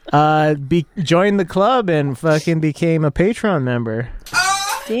joined the club and fucking became a Patreon member.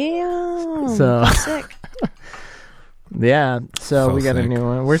 Damn. So sick. Yeah. So we got a new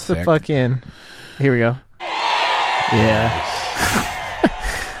one. Where's the fucking? Here we go. Yeah.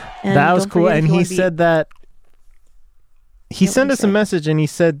 That was cool. And he said that he sent us a message and he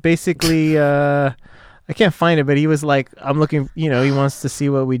said basically, I can't find it, but he was like, I'm looking, he wants to see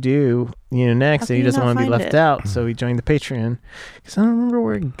what we do, next, and he doesn't want to be left out. So he joined the Patreon. Because I don't remember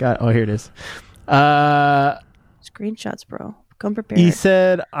where he got. Oh, here it is. Screenshots, bro. Come prepared. He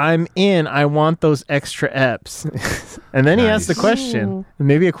said, I'm in. I want those extra eps. And then he asked the question,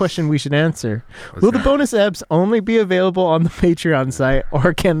 maybe a question we should answer. Will the bonus eps only be available on the Patreon site,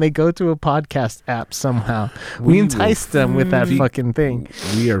 or can they go to a podcast app somehow? We enticed them with that fucking thing.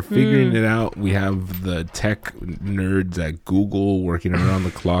 We are figuring it out. We have the tech nerds at Google working around the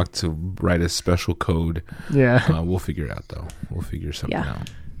clock to write a special code. Yeah. We'll figure it out, though. We'll figure something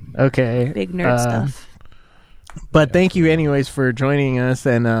out. Okay. Big nerd stuff. But thank you anyways for joining us.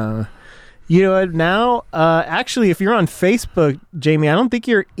 And you know what, now actually, if you're on Facebook, Jamie, I don't think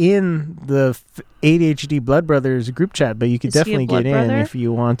you're in the ADHD Blood Brothers group chat, but you could definitely get in if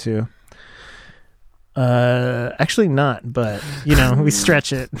you want to. Actually not, but we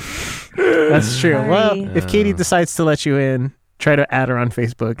stretch it. That's true. Well, if Katie decides to let you in, try to add her on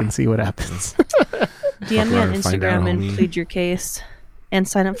Facebook and see what happens. DM me on Instagram and plead your case and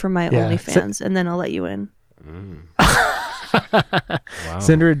sign up for my OnlyFans, and then I'll let you in. Wow.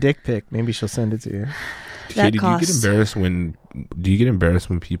 Send her a dick pic. Maybe she'll send it to you. Katie, do you get embarrassed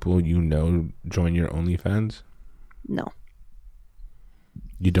when people join your OnlyFans? No.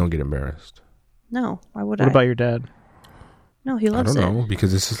 You don't get embarrassed? No. Why would I? What about your dad? No, he loves it. I don't know,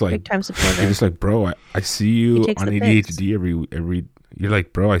 because this is like big time supporter. You're just like, bro, I see you on ADHD every. You're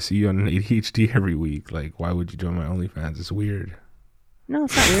like, bro, I see you on ADHD every week. Like, why would you join my OnlyFans? It's weird. No,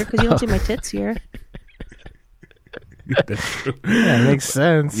 it's not weird because you don't see my tits here. That's true. Yeah, it makes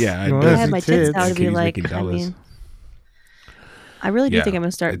sense. Yeah, if I had my tits out, to be like, I really do think I'm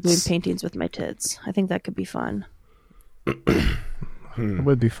gonna start doing paintings with my tits. I think that could be fun. It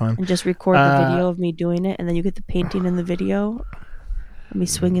would be fun. And just record the video of me doing it, and then you get the painting in the video. Me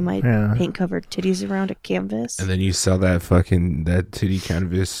swinging my paint-covered titties around a canvas, and then you sell that titty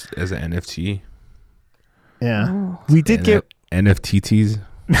canvas as an NFT. Yeah, we did get NFTs.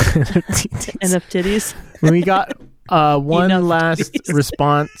 NFTs. We got one last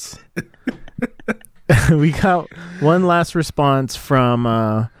response. We got one last response from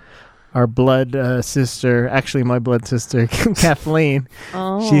our blood sister, actually my blood sister, Kathleen.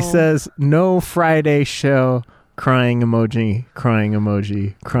 Oh. She says, no Friday show, crying emoji, crying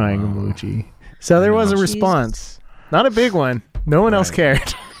emoji, crying emoji. So there was a response. Not a big one. No one else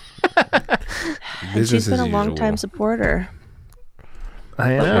cared. And she's been a long-time supporter.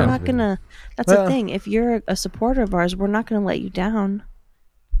 I know. We're not gonna. That's the thing. If you're a supporter of ours, we're not gonna let you down.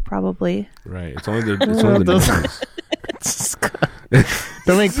 Probably. Right. It's only the.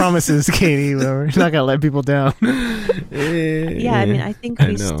 Don't make promises, Katie. We're not gonna let people down. Yeah, I mean, I think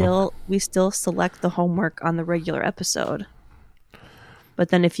we still select the homework on the regular episode. But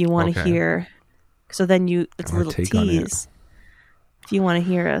then, if you want to hear, so then it's a little tease. If you want to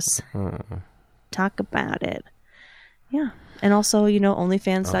hear us talk about it, yeah. And also,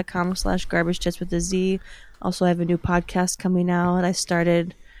 OnlyFans.com/GarbageTits with a Z. Also, I have a new podcast coming out. I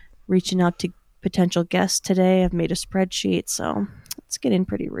started reaching out to potential guests today. I've made a spreadsheet, so it's getting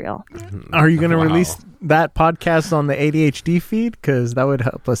pretty real. Are you going to release that podcast on the ADHD feed? Because that would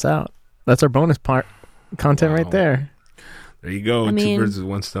help us out. That's our bonus content right there. There you go. Two birds with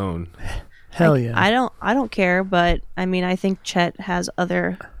one stone. Hell yeah. I don't care, but I think Chet has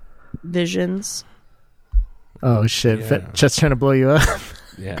other visions. Oh shit! Yeah. Chet's trying to blow you up.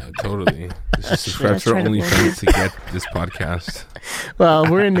 Yeah, totally. Just subscribe to our OnlyFans to get this podcast. Well,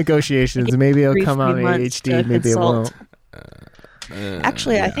 we're in negotiations. Maybe it'll come out in ADHD. Maybe it won't.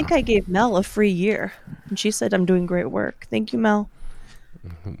 Actually, I think I gave Mel a free year, and she said I'm doing great work. Thank you, Mel.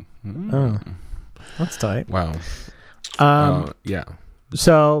 Oh, that's tight. Wow. Yeah.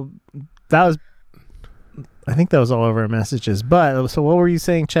 So that was. I think that was all of our messages. But so, what were you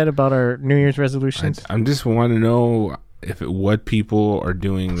saying, Chet, about our New Year's resolutions? I just want to know what people are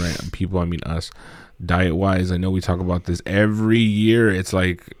doing. Right, people. I mean us. Diet wise, I know we talk about this every year. It's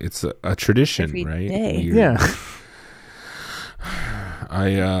like it's a tradition, every right? Day. Yeah.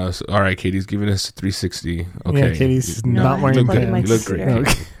 All right, Katie's giving us a 360. Okay, yeah, Katie's not wearing pants. You look great.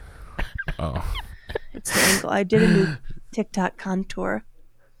 Okay. Oh, it's the angle. I did a new TikTok contour.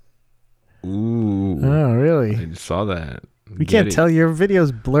 Ooh. Oh, really? I just saw that. We can't tell. Your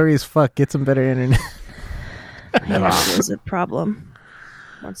video's blurry as fuck. Get some better internet. Yeah, that was a problem.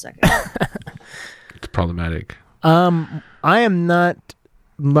 1 second. It's problematic. I am not.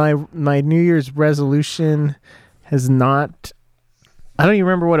 My New Year's resolution has not. I don't even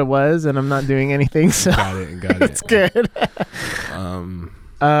remember what it was, and I'm not doing anything. So got it. It's good.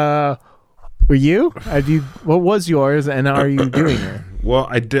 Were you? What was yours, and how are you doing it? Well,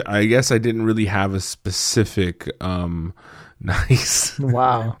 I guess I didn't really have a specific. Nice.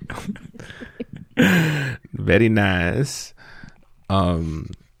 Wow. Very nice.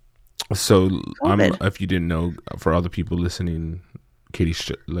 So if you didn't know, for all the people listening, Katie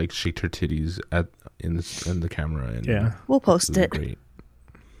shaked her titties in the camera, and we'll post it. Great.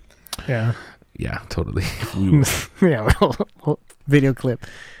 Yeah, totally. Video clip.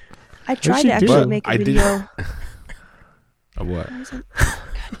 I tried to actually make a video. What?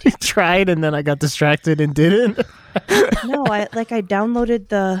 You tried, and then I got distracted and didn't. No, I downloaded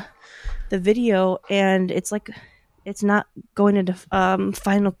the video, and it's not going into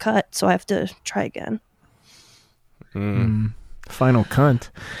Final Cut, so I have to try again. Final cunt.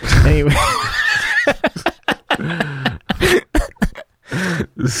 Anyway.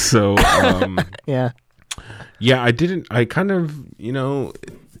 So I kind of,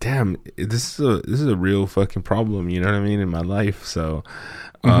 damn, this is a real fucking problem, you know what I mean, in my life. So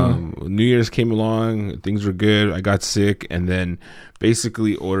New Year's came along, things were good, I got sick, and then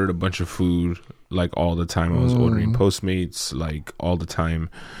basically ordered a bunch of food like all the time. I was ordering Postmates like all the time.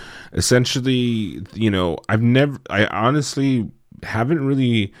 Essentially, I honestly haven't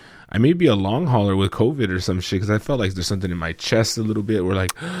really. I may be a long hauler with COVID or some shit, because I felt like there's something in my chest a little bit where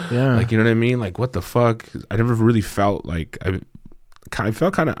like you know what I mean, like what the fuck. I never really felt like I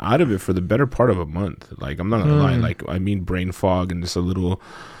felt kind of out of it for the better part of a month. Like, I'm not gonna lie, like, I mean, brain fog and just a little.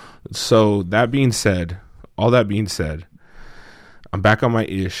 So all that being said, I'm back on my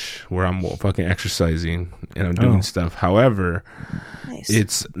ish where I'm fucking exercising and I'm doing stuff. However,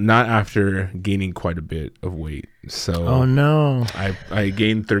 it's not after gaining quite a bit of weight. So no, I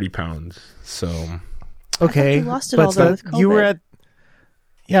gained 30 pounds. So okay, you lost it all though with COVID. You were at.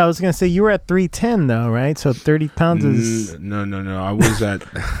 Yeah, I was gonna say you were at 310 though, right? So 30 pounds is no. I was at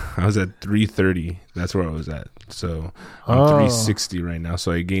 330. That's where I was at. So I'm 360 right now.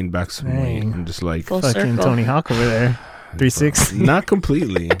 So I gained back some weight. I'm just like full fucking circle. Tony Hawk over there. 360. Not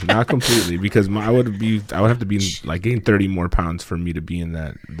completely, because I would have to be like gain 30 more pounds for me to be in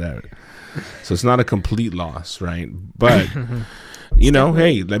that. So it's not a complete loss, right? But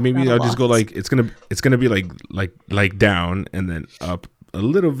hey, maybe I'll just go like it's gonna be like down and then up a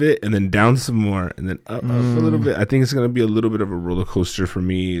little bit and then down some more and then up a little bit. I think it's going to be a little bit of a roller coaster for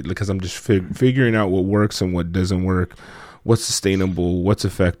me, because I'm just figuring out what works and what doesn't work, what's sustainable, what's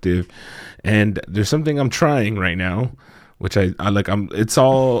effective. And there's something I'm trying right now, which I like. I'm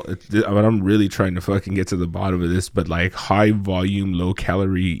really trying to fucking get to the bottom of this, but like high volume, low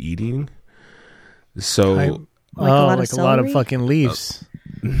calorie eating. So a lot of fucking leaves.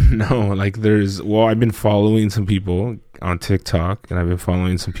 No, like I've been following some people on TikTok and I've been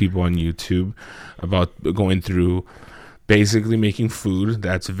following some people on YouTube about going through basically making food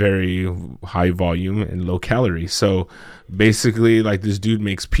that's very high volume and low calorie. So basically, like, this dude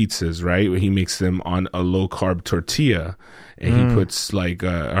makes pizzas, right? He makes them on a low carb tortilla, and he puts like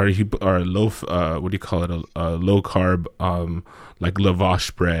a low what do you call it, a low carb like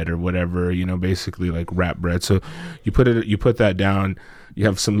lavash bread or whatever, basically like wrap bread. So you put that down. You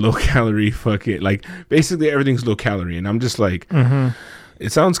have some low calorie fucking, like, basically everything's low calorie, and I'm just like,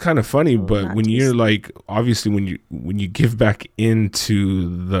 it sounds kind of funny, but when you're like, obviously when you give back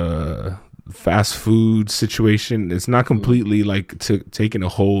into the fast food situation, it's not completely like taking a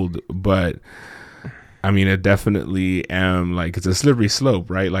hold, but I mean, it definitely am like, it's a slippery slope,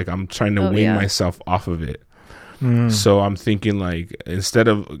 right? Like, I'm trying to wing myself off of it. So I'm thinking, like, instead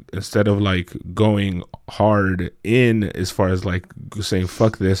of like going hard in as far as like saying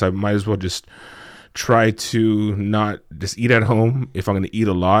fuck this, I might as well just try to not just eat at home. If I'm going to eat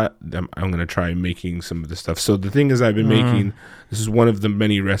a lot, I'm going to try making some of the stuff. So the thing is, I've been making, this is one of the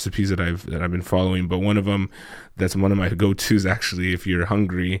many recipes that I've been following, but one of them that's one of my go-tos actually, if you're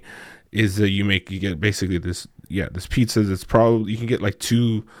hungry, is that you get basically this pizza that's probably, you can get like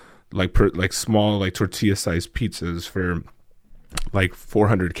two like small like tortilla sized pizzas for like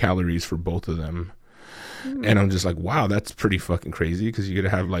 400 calories for both of them. And I'm just like, wow, that's pretty fucking crazy, because you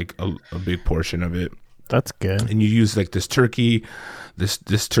gotta have like a big portion of it. That's good. And you use like this turkey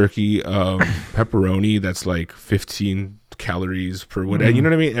pepperoni that's like 15 calories per whatever. You know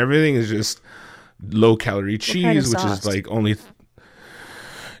what I mean? Everything is just low calorie cheese, which is like only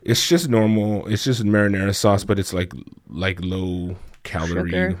it's just normal. It's just marinara sauce, but it's like low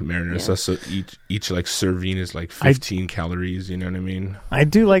calorie marinara sauce. So each like serving is like 15 calories. You know what I mean? I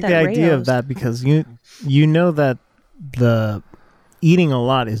do like the idea of that because you know that the eating a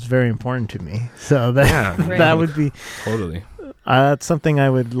lot is very important to me. So that that would be totally. That's something I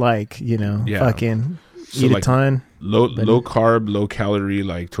would like. Fucking eat like a ton. Low carb, low calorie,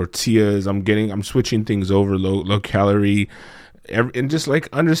 like tortillas. I'm switching things over, low calorie, and just like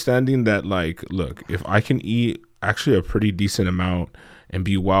understanding that, like, look, if I can eat actually a pretty decent amount and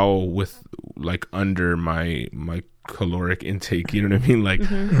be well with like under my caloric intake, you know what I mean? Like,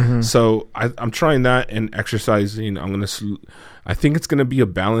 so I'm trying that and exercising. I think it's gonna be a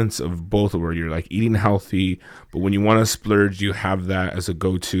balance of both, where you're like eating healthy, but when you want to splurge, you have that as a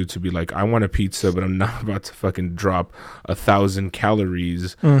go-to to be like, I want a pizza, but I'm not about to fucking drop 1,000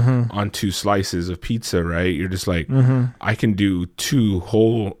 calories on 2 slices of pizza, right? You're just like, I can do 2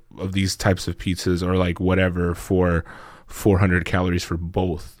 whole of these types of pizzas, or like whatever, for 400 calories for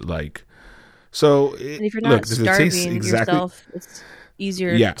both, like. So and if you're not starving yourself, it's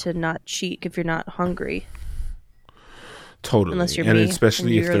easier to not cheat if you're not hungry. Totally. Unless you're and me,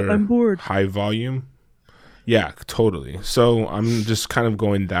 especially if they're high volume. Yeah, totally. So I'm just kind of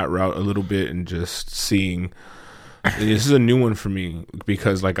going that route a little bit and just seeing. This is a new one for me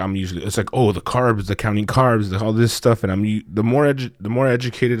because like I'm usually, it's like, oh, the carbs, the counting carbs, all this stuff, and the more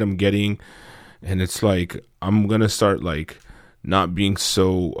educated I'm getting, and it's like I'm gonna start like not being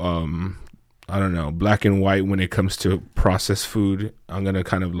so I don't know, black and white when it comes to processed food. I'm gonna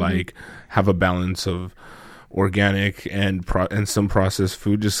kind of like have a balance of organic and some processed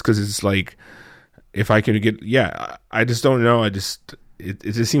food, just because it's like, if I can get, I just don't know. It just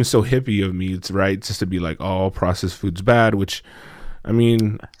seems so hippie of me. It's right just to be like, oh, processed food's bad, which, I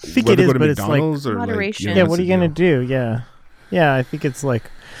mean, I think it is, but it's like moderation. Like, what are you gonna do? Yeah. I think it's like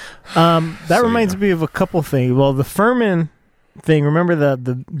that reminds me of a couple things. Well, the Furman thing, remember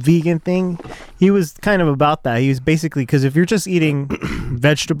the vegan thing? He was kind of about that. He was basically, because if you're just eating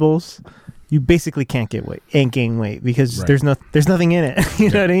vegetables, you basically can't gain weight because there's nothing in it. You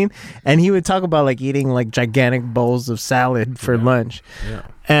know what I mean? And he would talk about like eating like gigantic bowls of salad for lunch. Yeah.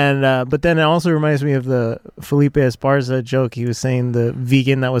 And but then it also reminds me of the Felipe Esparza joke. He was saying the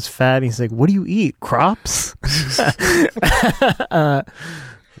vegan that was fat. He's like, "What do you eat? Crops?"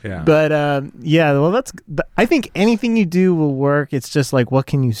 Yeah. But well, I think anything you do will work. It's just like, what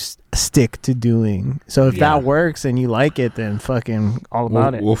can you stick to doing? So if that works and you like it, then fucking all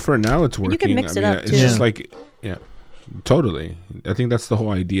about it. Well, for now it's working. You can mix it up it's too. Just like, totally. I think that's the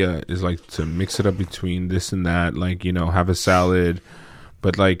whole idea, is like to mix it up between this and that. Like, have a salad,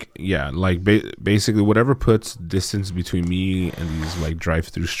 but like, basically whatever puts distance between me and these like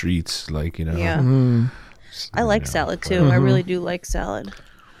drive-through streets, like, Yeah. I like salad too. I really do like salad.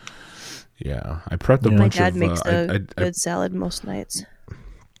 Yeah, I prepped a bunch of... My dad makes a good salad most nights.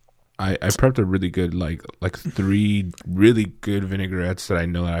 I prepped a really good, like 3 really good vinaigrettes that I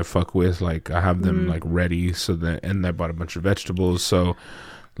know that I fuck with. Like, I have them, like, ready, and I bought a bunch of vegetables. So,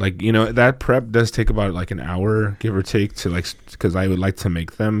 like, that prep does take about, like, an hour, give or take, to, like, because I would like to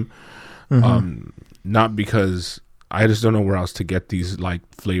make them. Not because... I just don't know where else to get these like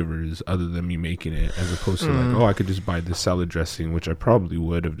flavors other than me making it, as opposed to like, oh, I could just buy this salad dressing, which I probably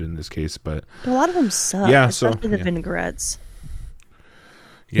would have in this case, but a lot of them suck. Yeah, especially the vinaigrettes.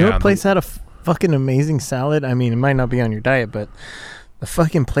 You know, a place had a fucking amazing salad. I mean, it might not be on your diet, but the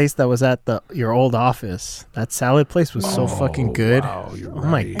fucking place that was at your old office, that salad place was so fucking good. Wow,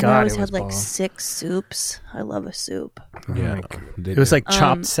 my god! I always had like 6 soups. I love a soup. Yeah, it was like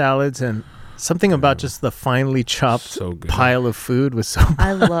chopped salads and. Something about just the finely chopped pile of food was so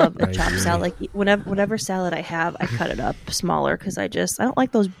I love a chopped salad. Like whatever salad I have, I cut it up smaller because I don't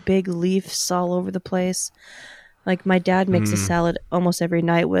like those big leaves all over the place. Like my dad makes a salad almost every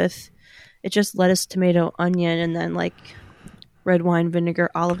night with it's just lettuce, tomato, onion, and then like red wine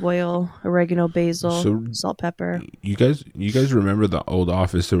vinegar, olive oil, oregano, basil, salt, pepper. You guys remember the old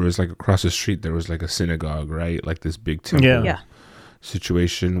office? There was like across the street there was like a synagogue, right? Like this big temple. Yeah.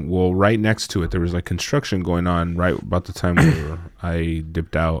 Situation. Well, right next to it there was like construction going on right about the time where I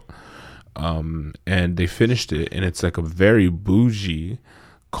dipped out, and they finished it, and it's like a very bougie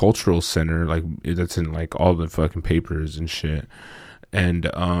cultural center, like that's in like all the fucking papers and shit. And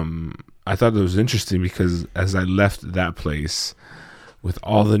I thought it was interesting because as I left that place with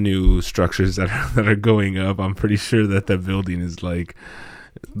all the new structures that are going up, I'm pretty sure that building is like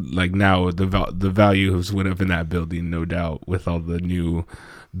now the value has went up in that building, no doubt, with all the new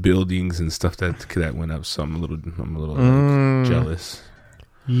buildings and stuff that went up. So I'm a little like, jealous.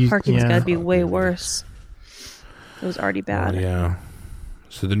 Parking's got to be way worse. It was already bad. Yeah.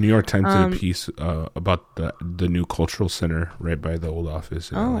 So the New York Times did a piece about the new cultural center right by the old office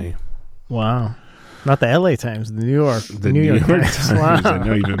in LA. Wow. Not the LA Times, the New York. The New York Times. Wow. I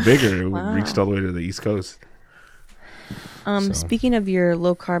know, even bigger. It reached all the way to the East Coast. Speaking of your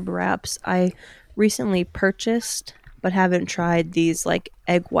low carb wraps, I recently purchased but haven't tried these like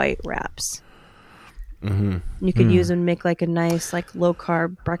egg white wraps. Mm-hmm. You could use them to make like a nice like low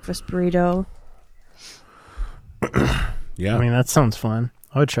carb breakfast burrito. Yeah, I mean that sounds fun.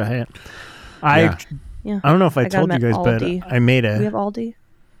 I would try it. I don't know if I told you guys, but I made a. We have Aldi.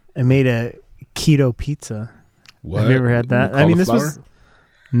 I made a keto pizza. What? Have you ever had that? I mean, this was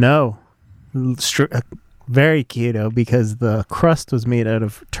very keto because the crust was made out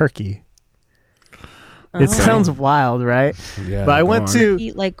of turkey. It sounds wild, right? Yeah. But I went to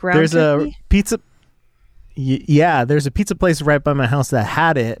eat like ground turkey? A pizza. Yeah, there's a pizza place right by my house that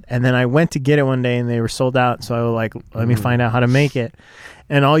had it, and then I went to get it one day and they were sold out. So I was like, let me find out how to make it.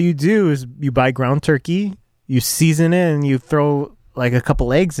 And all you do is you buy ground turkey, you season it, and you throw like a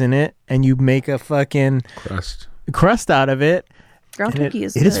couple eggs in it, and you make a fucking crust out of it. Ground turkey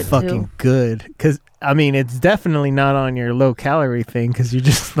is good. It is fucking good because I mean it's definitely not on your low calorie thing because you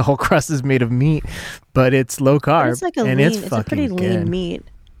just the whole crust is made of meat, but it's low carb it's like a and lean, it's fucking a pretty lean good. Meat.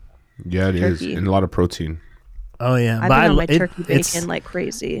 Yeah, it is, and a lot of protein. Oh yeah, I've been on my turkey bacon like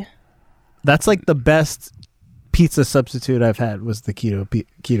crazy. That's like the best pizza substitute I've had was the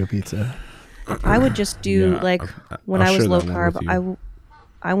keto pizza. I would just do when I was low carb.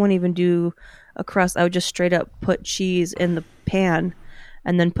 I wouldn't even do a crust. I would just straight up put cheese in the pan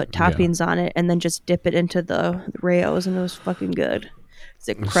and then put toppings on it and then just dip it into the Rao's, and it was fucking good.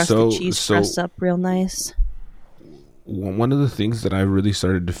 It crusted the cheese crusts up real nice. One of the things that I really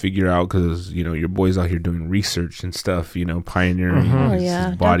started to figure out, because your boy's out here doing research and stuff, pioneering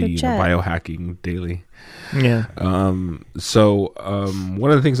his body, biohacking daily. Yeah. So one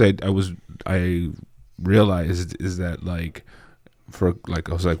of the things I realized is that like I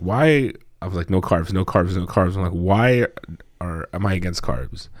was like, why? I was like, no carbs. I'm like, why am I against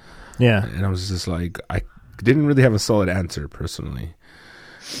carbs? Yeah. And I was just like, I didn't really have a solid answer personally.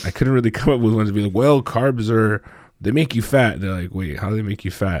 I couldn't really come up with one to be like, well, carbs they make you fat. They're like, wait, how do they make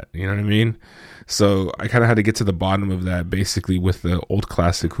you fat? You know what I mean? So I kind of had to get to the bottom of that basically with the old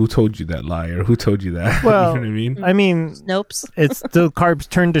classic, who told you that lie, or who told you that? Well, you know what I mean? I mean, nope. It's the carbs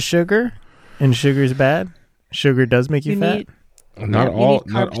turn to sugar, and sugar's bad. Sugar does make you fat. Not all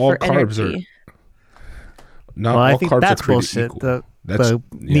carbs are. Not all I think carbs that's are bullshit. Equal.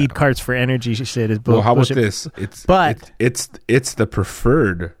 Need carbs for energy shit is bullshit. Well, how about this? It's the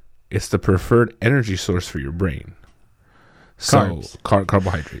preferred energy source for your brain. So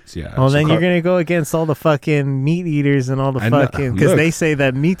carbohydrates, yeah. Well, then you're gonna go against all the fucking meat eaters and all the fucking because they say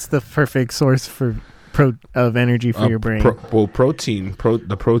that meat's the perfect source of energy for your brain. The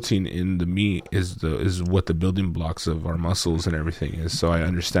protein in the meat is what the building blocks of our muscles and everything is. So I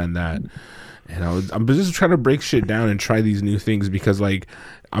understand that, and I'm just trying to break shit down and try these new things because like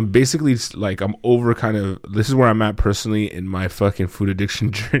I'm basically like I'm over kind of this is where I'm at personally in my fucking food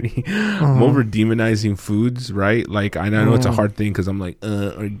addiction journey. I'm over demonizing foods, right? Like I know it's a hard thing because I'm like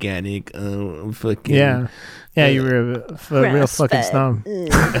organic, fucking you were a real fucking snob.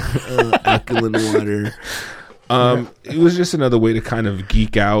 Alkaline water. It was just another way to kind of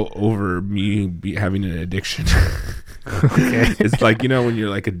geek out over me having an addiction. Okay. It's like, when you're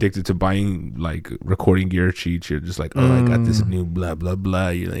like addicted to buying like recording gear cheats, you're just like, I got this new blah blah blah.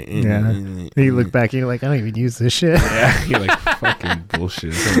 You're like, you look back and you're like, I don't even use this shit. Yeah, you're like fucking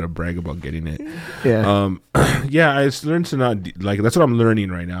bullshit. I'm gonna brag about getting it. Yeah. I learned to not that's what I'm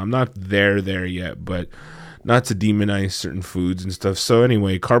learning right now. I'm not there yet, but not to demonize certain foods and stuff. So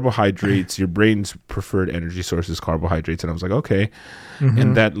anyway, carbohydrates, your brain's preferred energy source is carbohydrates. And I was like, okay. Mm-hmm.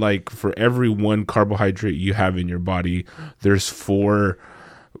 And that like for every one carbohydrate you have in your body, there's four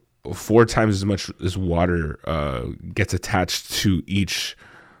times as much as water gets attached to each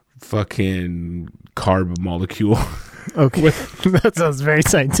fucking carb molecule. Okay. That sounds very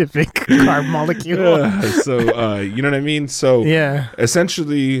scientific. Carb molecule. So you know what I mean? So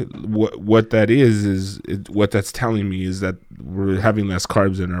essentially what that is what that's telling me is that we're having less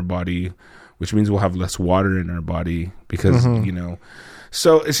carbs in our body, which means we'll have less water in our body because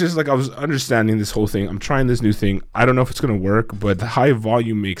so it's just like I was understanding this whole thing. I'm trying this new thing. I don't know if it's going to work, but the high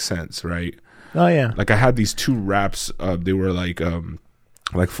volume makes sense, right? Oh yeah. Like I had these two wraps, they were like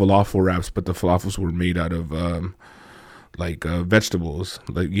falafel wraps, but the falafels were made out of vegetables,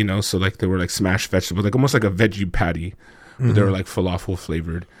 so like they were like smashed vegetables, like almost like a veggie patty, but they were like falafel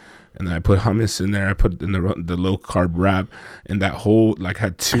flavored. And then I put hummus in there. I put in the low carb wrap, and that whole like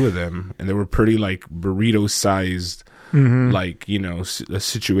had two of them, and they were pretty like burrito sized like, you know,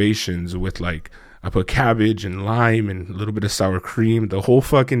 situations with like, I put cabbage and lime and a little bit of sour cream, the whole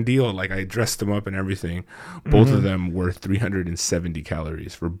fucking deal. Like I dressed them up and everything. Both of them were 370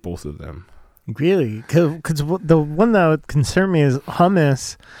 calories for both of them. Really? Because the one that would concern me is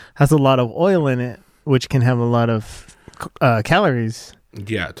hummus has a lot of oil in it, which can have a lot of calories.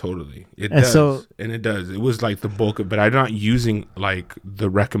 Yeah, totally. It does. And it does. It was like the bulk of, but I'm not using like the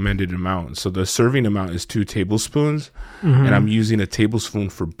recommended amount. So the serving amount is 2 tablespoons, and I'm using a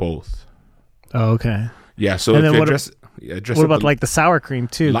tablespoon for both. Oh, okay. Yeah. So and if you what about like the sour cream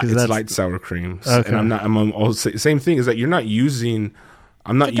too? It's light sour cream. Okay. And I'm also same thing is that you're not using.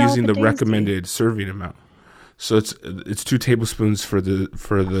 I'm not using the recommended serving amount. So it's 2 tablespoons for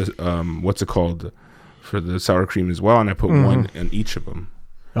the what's it called, for the sour cream as well, and I put 1 in each of them.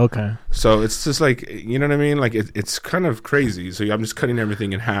 Okay. So it's just like, you know what I mean? Like it's kind of crazy. So I'm just cutting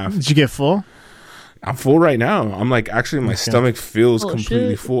everything in half. Did you get full? I'm full right now. I'm like, actually my stomach feels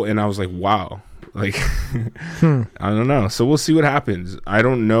completely full, and I was like, wow. Like I don't know. So we'll see what happens. I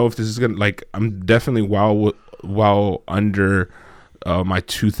don't know if this is gonna, like, I'm definitely well under my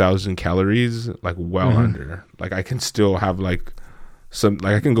 2,000 calories, like under. Like I can still have like some,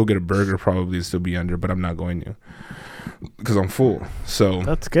 like I can go get a burger probably and still be under, but I'm not going to because I'm full. So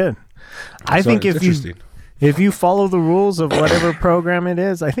that's good. I think if you follow the rules of whatever program it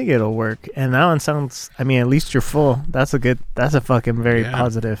is, I think it'll work. And that one sounds, I mean, at least you're full. That's a fucking very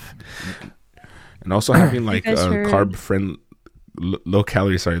positive. And also having like carb friendly, low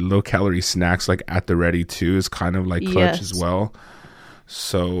calorie snacks like at the ready too is kind of like clutch as well.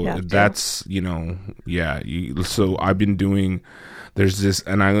 So that's, you know, so I've been doing, there's this,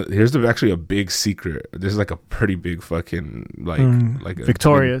 and here's actually a big secret. This is like a pretty big fucking like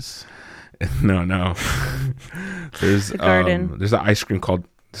Victorious. No. There's an ice cream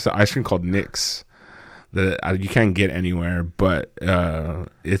called Nick's that you can't get anywhere, but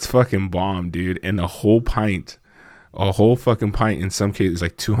it's fucking bomb, dude. And a whole fucking pint in some cases is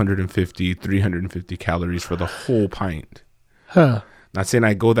like 250, 350 calories for the whole pint. Huh. Not saying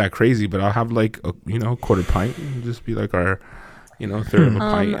I go that crazy, but I'll have like a, you know, quarter pint and just be like our, you know, third of a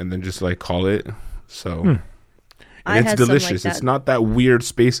pint, and then just like call it. So and it's delicious. Like, it's not that weird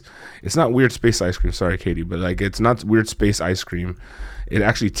space. It's not weird space ice cream. Sorry, Katie, but like it's not weird space ice cream. It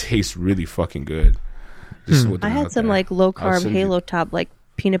actually tastes really fucking good. I had some like low carb Halo Top like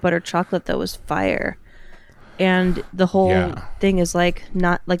peanut butter chocolate that was fire, and the whole thing is like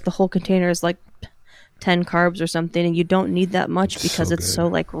not like the whole container is like 10 carbs or something, and you don't need that much because it's so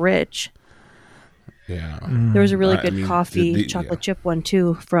like rich. Yeah. There was a really good coffee chocolate chip one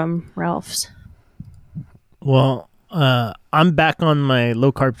too from Ralph's. Well, I'm back on my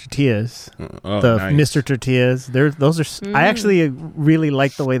low carb tortillas. Nice. Mr. Tortillas. Those are. I actually really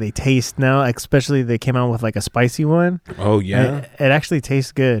like the way they taste now. Especially they came out with like a spicy one. Oh yeah, it actually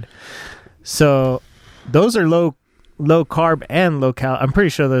tastes good. So those are low carb and low cal. I'm pretty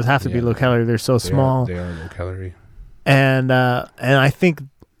sure those have to be low calorie. They're so small. They are low calorie. And I think.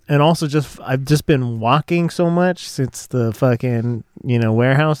 And also I've just been walking so much since the fucking, you know,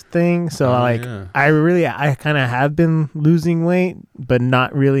 warehouse thing. So I kind of have been losing weight, but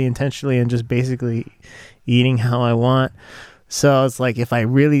not really intentionally, and just basically eating how I want. So it's like, if I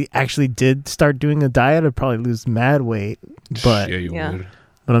really actually did start doing a diet, I'd probably lose mad weight. But yeah, you would.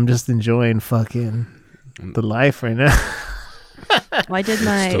 But I'm just enjoying fucking the life right now. Well, I did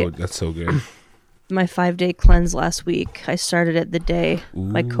that's so good. My 5-day cleanse last week. I started it the day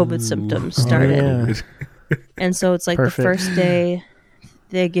my COVID symptoms started. And so it's like the first day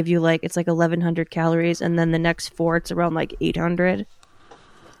they give you like, it's like 1,100 calories, and then the next 4 it's around like 800.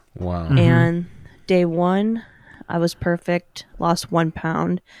 Wow. And day 1 I was perfect, lost 1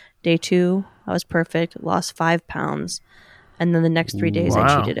 pound. Day 2 I was perfect, lost 5 pounds. And then the next 3 days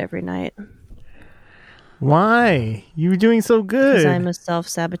I cheated every night. Why? You were doing so good. Because I'm a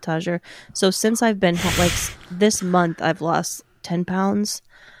self-sabotager. So since I've been like this month, I've lost 10 pounds,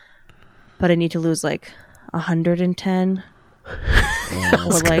 but I need to lose like 110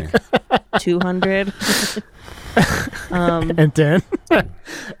 or like 200. And 10.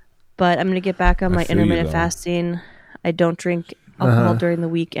 But I'm going to get back on my intermittent fasting. I don't drink alcohol during the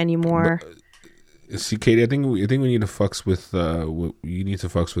week anymore. See, Katie, I think we need to fucks with you need to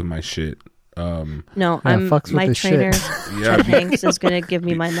fucks with my shit. No, my trainer Chet Hanks is gonna give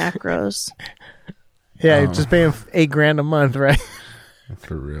me my macros. Yeah, just paying $8,000 a month, right?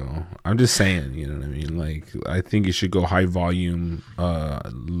 For real. I'm just saying, you know what I mean? Like, I think you should go high volume,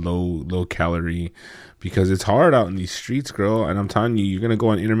 low calorie, because it's hard out in these streets, girl. And I'm telling you, you're gonna go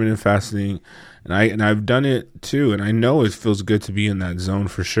on intermittent fasting, and I've done it too, and I know it feels good to be in that zone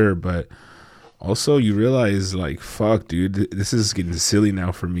for sure, but Also, you realize, like, fuck, dude, this is getting silly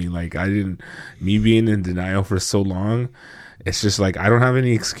now for me. Like, me being in denial for so long, it's just like I don't have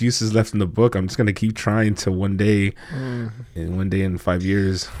any excuses left in the book. I'm just gonna keep trying till one day, in 5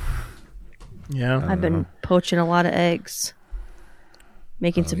 years. Yeah, I've been poaching a lot of eggs,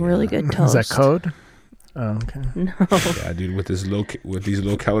 making some really good toast. Is that code? Oh, okay. No. Yeah, dude, with these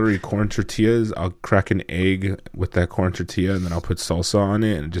low calorie corn tortillas, I'll crack an egg with that corn tortilla, and then I'll put salsa on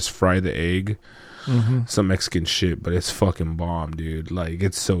it and just fry the egg. Some Mexican shit, but it's fucking bomb, dude. Like,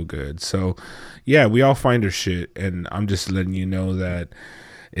 it's so good. So yeah, we all find our shit, and I'm just letting you know that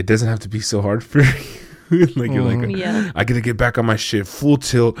it doesn't have to be so hard for you. Like, you're like, I gotta get back on my shit, full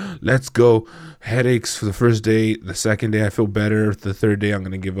tilt, let's go. Headaches for the first day, the second day I feel better, the third day I'm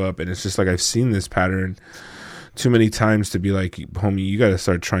gonna give up. And it's just like, I've seen this pattern too many times to be like, homie, you gotta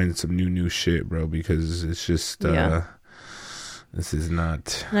start trying some new shit, bro, because it's just this is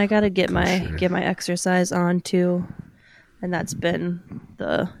not. And I gotta get my exercise on too, and that's been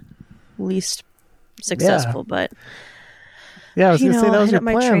the least successful. But yeah, I was gonna say that was your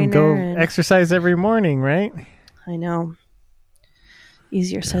plan. Go exercise every morning, right? I know.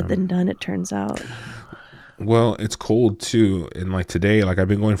 Easier said than done, it turns out. Well, it's cold too, and like today, like I've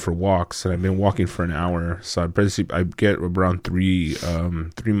been going for walks, and I've been walking for an hour, so I get around 3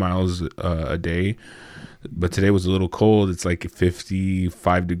 miles a day. But today was a little cold. It's like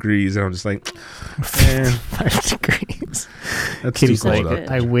 55 degrees, and I'm just like, man, 5 degrees. That's too cold out there.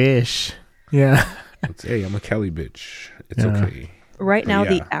 I wish. Yeah. Hey, I'm a Cali bitch. It's okay. Right now,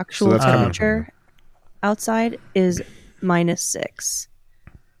 the actual temperature outside is -6.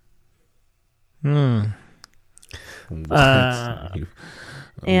 And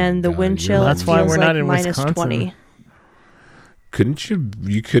the wind chill. That's why we're not in -20. Wisconsin. Couldn't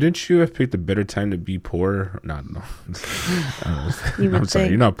you have picked a better time to be poor? No. I'm sorry,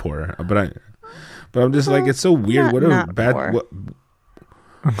 you're not poor, but I'm just like, it's so weird. What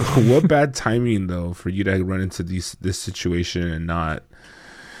bad timing though for you to run into this situation and not.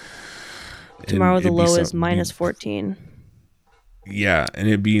 Tomorrow the low is -14. Yeah, and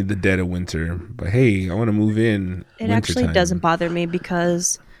it'd be the dead of winter. But hey, I want to move in. It actually doesn't bother me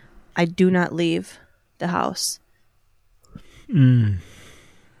because I do not leave the house. Okay,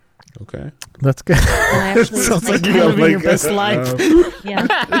 that's good. Sounds like you're living your best life. Yeah,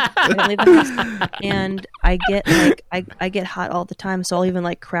 I leave the house, and I get hot all the time. So I'll even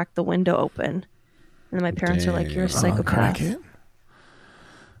like crack the window open, and then my parents are like, "You're a psychopath."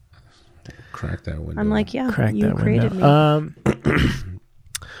 Crack that window. I'm like, yeah, you created me.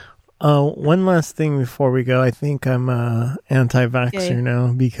 One last thing before we go. I think I'm a anti-vaxxer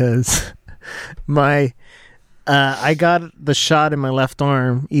now because I got the shot in my left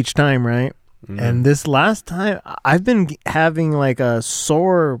arm each time, right? And this last time, I've been having like a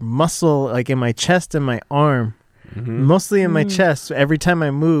sore muscle like in my chest and my arm. Mostly in my chest. Every time I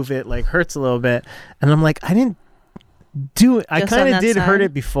move, it like hurts a little bit. And I'm like, I didn't do it. I kind of did hurt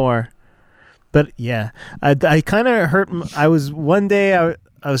it before. But yeah, I kind of hurt. I was one day I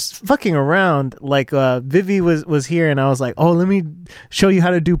was fucking around. Like Vivi was here, and I was like, "Oh, let me show you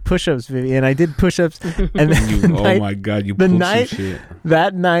how to do push-ups, Vivi." And I did push-ups. And then oh my god, you pulled some shit.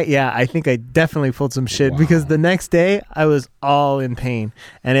 That night, yeah, I think I definitely pulled some shit because the next day I was all in pain,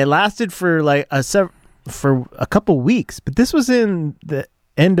 and it lasted for like for a couple weeks. But this was in the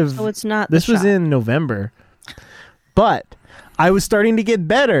end of. So it's not. This was in November, but I was starting to get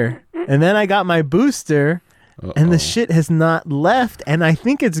better. And then I got my booster, and the shit has not left, and I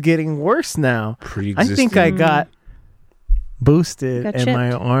think it's getting worse now. I think I got boosted in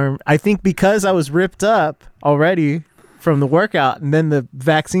my arm. I think because I was ripped up already from the workout, and then the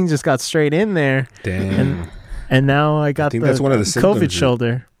vaccine just got straight in there. Damn. And now I got that's one of the COVID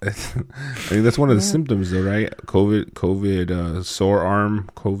shoulder. I think that's one of the symptoms, though, right? COVID, sore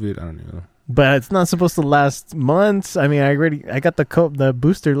arm, COVID. I don't know. But it's not supposed to last months. I mean, I got the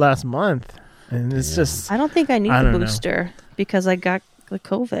booster last month, and it's just. I don't think I need the booster because I got the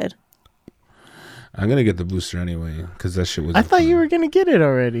COVID. I'm gonna get the booster anyway because that shit was. I thought you were gonna get it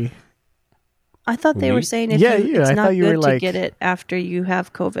already. I thought they were saying it's not good to get it after you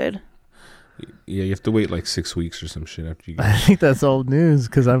have COVID. Yeah, you have to wait like 6 weeks or some shit after you get it. I think that's old news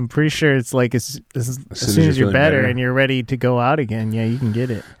because I'm pretty sure it's like as soon as you're better and you're ready to go out again, yeah, you can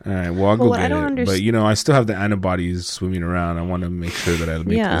get it. All right, well, I'll go get it. But, I still have the antibodies swimming around. I want to make sure that I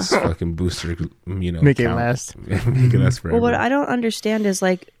make this fucking booster, make it last. Make it last forever. Well, what I don't understand is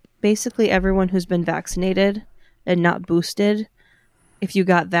like basically everyone who's been vaccinated and not boosted, if you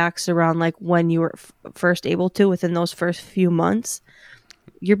got vaxxed around like when you were first able to within those first few months,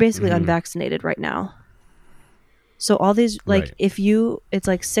 you're basically unvaccinated right now. So all these, like, it's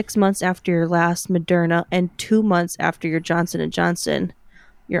like 6 months after your last Moderna and 2 months after your Johnson & Johnson,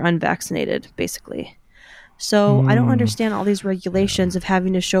 you're unvaccinated, basically. So I don't understand all these regulations of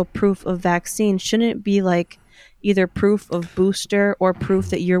having to show proof of vaccine. Shouldn't it be like either proof of booster or proof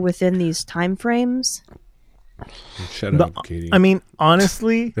that you're within these time frames? Shut up, Katie. I mean,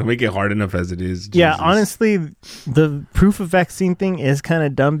 honestly, they make it hard enough as it is. Yeah, honestly, the proof of vaccine thing is kind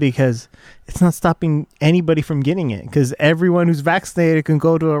of dumb because it's not stopping anybody from getting it. Because everyone who's vaccinated can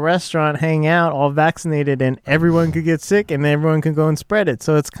go to a restaurant, hang out, all vaccinated, and everyone could get sick, and everyone can go and spread it.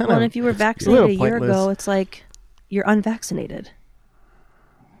 So it's kind of. Well, if you were vaccinated a year ago, it's like you're unvaccinated.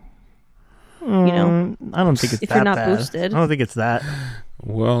 You know, I don't think it's if that you're not bad. boosted. I don't think it's that.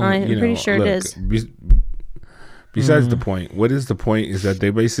 Well, I'm pretty sure it is. Besides the point, what is the point is that they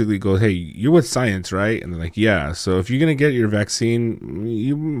basically go, hey, you're with science, right? And they're like, yeah. So if you're going to get your vaccine,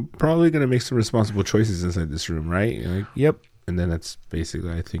 you're probably going to make some responsible choices inside this room, right? You're like, yep. And then that's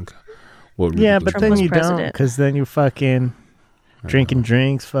basically, I think, what yeah, but then you don't, because then you fucking drinking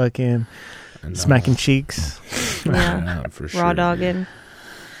drinks, fucking smacking cheeks. Yeah, for sure. Raw dogging.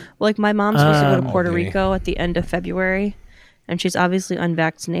 Well, like my mom's supposed to go to Puerto Rico at the end of February, and she's obviously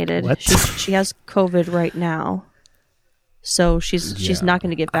unvaccinated. What? She has COVID right now. So she's not going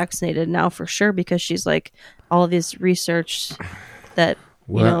to get vaccinated now for sure because she's like all of this research that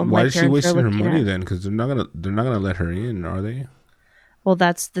why is she wasting her money then? Because they're not gonna let her in, are they? Well,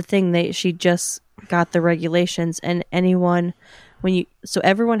 that's the thing. She just got the regulations, and so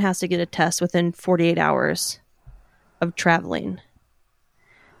everyone has to get a test within 48 hours of traveling.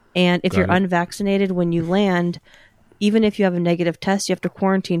 And if you're unvaccinated when you land, even if you have a negative test, you have to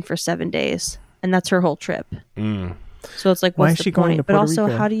quarantine for 7 days, and that's her whole trip. So it's like, what's the point? But also,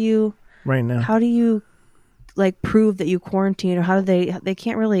 Rico how do you right now? How do you like prove that you quarantine, or how do they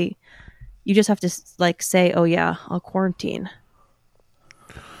can't really? You just have to like say, oh yeah, I'll quarantine.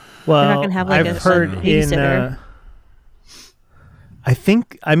 Well, they're not gonna have like I've heard in.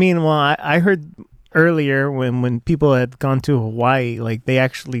 I heard earlier when people had gone to Hawaii, like they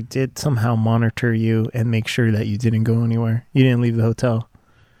actually did somehow monitor you and make sure that you didn't go anywhere. You didn't leave the hotel.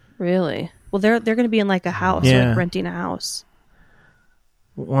 Really? Well, they're going to be in like a house, like renting a house.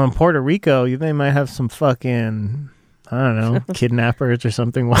 Well, in Puerto Rico, they might have some fucking, I don't know, kidnappers or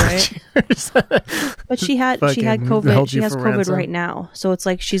something watching her. But she had COVID. She has COVID right now, so it's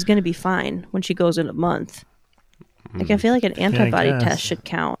like she's going to be fine when she goes in a month. Like I feel like an antibody test should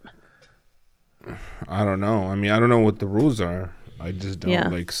count. I don't know. I mean, I don't know what the rules are. I just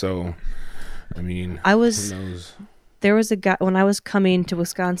don't like. So, I mean, who knows? There was a guy, when I was coming to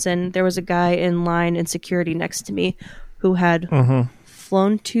Wisconsin, there was a guy in line in security next to me who had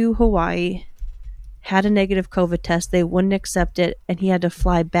flown to Hawaii, had a negative COVID test. They wouldn't accept it, and he had to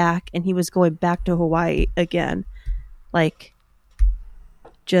fly back, and he was going back to Hawaii again. Like,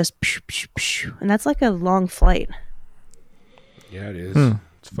 just, and that's like a long flight. Yeah, it is.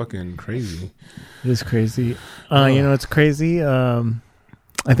 It's fucking crazy. It is crazy. You know, it's crazy.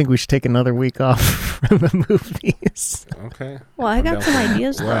 I think we should take another week off from the movies. Okay. Well, I got some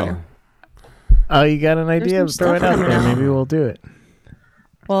ideas though. Oh, you got an idea? Throw it out there. Maybe we'll do it.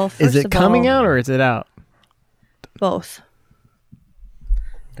 Well, first is it coming out or is it out? Both.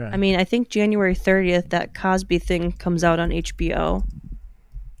 Okay. I mean, I think January 30th, that Cosby thing comes out on HBO.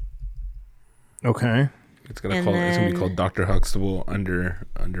 Okay. It's gonna be called Dr. Huxtable Under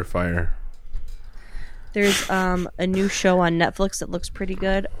Fire. There's a new show on Netflix that looks pretty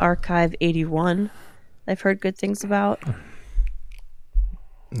good, Archive 81. I've heard good things about.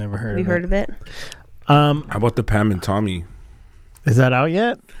 Never heard Have you heard of it? How about the Pam and Tommy? Is that out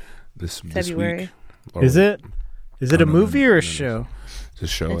yet? This February. Week. Is it? Is it a movie or a show? It's a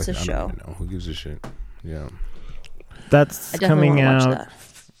show. It's a show. I don't even know. Who gives a shit? Yeah. That's coming out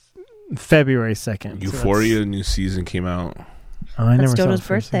February 2nd. Euphoria new season came out. Oh, I never saw Dota's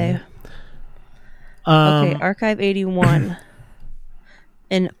birthday. Okay, Archive 81.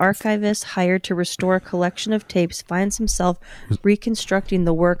 An archivist hired to restore a collection of tapes finds himself reconstructing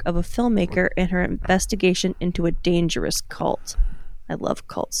the work of a filmmaker in her investigation into a dangerous cult. I love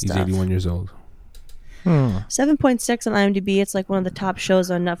cult stuff. He's 81 years old. 7.6 on IMDb. It's like one of the top shows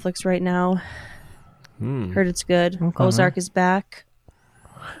on Netflix right now. Heard it's good. Okay. Ozark is back.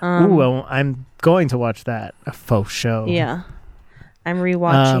 Well, I'm going to watch that. A faux show. Yeah. I'm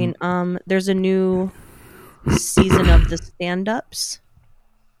rewatching. There's a new season of The Stand-Ups.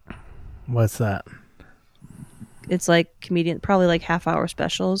 What's that? It's like comedian, probably like half-hour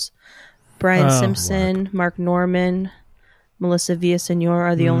specials. Brian Simpson, Mark Norman, Melissa Villaseñor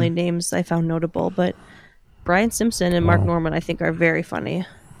are the only names I found notable. But Brian Simpson and Mark Norman, I think, are very funny.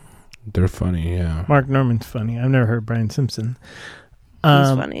 They're funny, yeah. Mark Norman's funny. I've never heard Brian Simpson. He's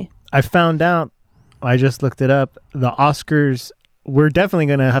funny. I found out, I just looked it up, the Oscars, we're definitely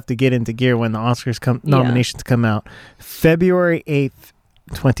going to have to get into gear when the Oscars nominations come out. February 8th,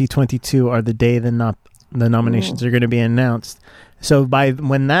 2022 are the day the nominations are going to be announced. So by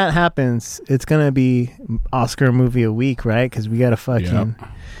when that happens, it's going to be Oscar movie a week, right? Because we got to fucking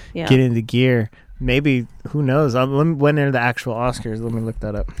get into gear. Maybe, who knows? When are the actual Oscars? Let me look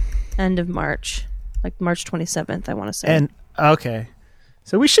that up. End of March. Like March 27th, I want to say. And okay.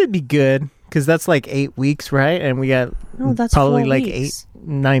 So we should be good, because that's like 8 weeks, right? And we got that's probably 4 like weeks.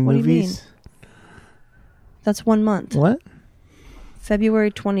 9 what movies. Do you mean? That's 1 month. What?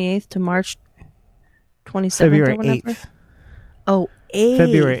 February 28th to March 27th February or whatever? 8th. Oh, 8th.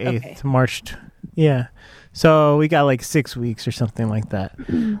 February 8th okay. to March. Yeah. So we got like 6 weeks or something like that.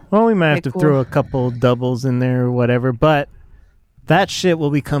 Well, we might have to throw a couple doubles in there or whatever, but that shit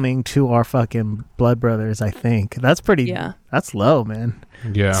will be coming to our fucking blood brothers, I think. That's pretty, that's low, man.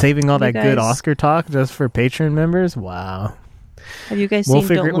 Yeah. Saving all that good Oscar talk just for Patreon members? Wow. Have you guys seen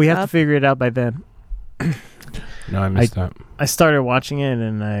Don't Look We have Up? to figure it out by then. No, I missed that. I started watching it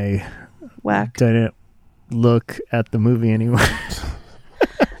and I Whack. didn't look at the movie anymore.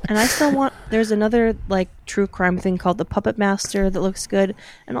 And I still want, there's another like true crime thing called The Puppet Master that looks good.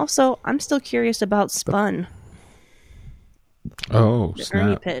 And also, I'm still curious about Spun. Oh, that snap.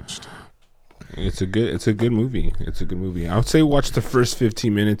 Ernie pitched. It's a good movie. It's a good movie. I would say watch the first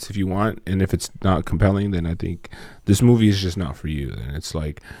 15 minutes if you want, and if it's not compelling, then I think this movie is just not for you. And it's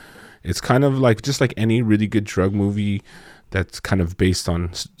like, it's kind of like just like any really good drug movie that's kind of based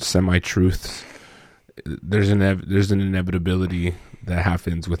on semi-truths. There's an inevitability that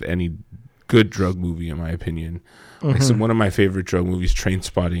happens with any good drug movie, in my opinion. Like one of my favorite drug movies,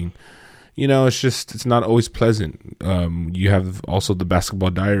 Trainspotting. You know, it's not always pleasant. You have also The Basketball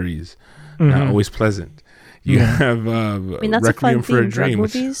Diaries, not always pleasant. You have that's Requiem a fun for a theme, Dream. drug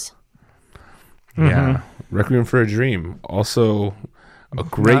movies. Yeah, Requiem for a Dream. Also, a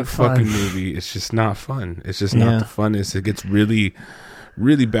great fucking movie. It's just not fun. It's just not the funnest. It gets really,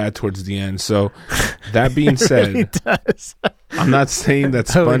 really bad towards the end. So, that being said, really does. I'm not saying that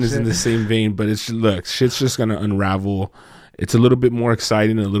Spun is in the same vein, but shit's just gonna unravel. It's a little bit more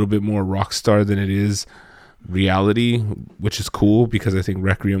exciting, a little bit more rock star than it is reality, which is cool because I think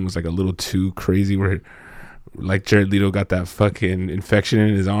Requiem was like a little too crazy, where like Jared Leto got that fucking infection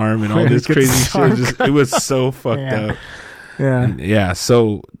in his arm and all this crazy shit. It was so fucked up. Yeah. And it's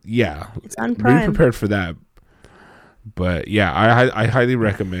on Prime. Be prepared for that. But yeah, I highly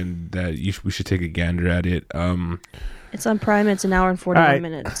recommend that we should take a gander at it. It's on Prime. It's an hour and 41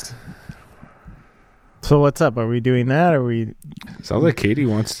 minutes. So what's up? Are we doing that? Or are we? Sounds like Katie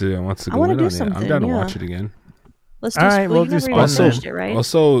wants to go in on it. I'm down to watch it again. Let's do. All right, we'll do Spun. Right?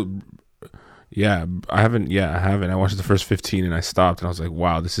 Also, yeah, I haven't. I watched the first 15 and I stopped and I was like,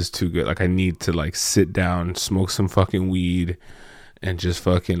 wow, this is too good. Like I need to like sit down, smoke some fucking weed, and just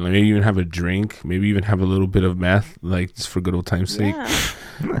fucking like, maybe even have a drink, maybe even have a little bit of meth, like just for good old time's sake.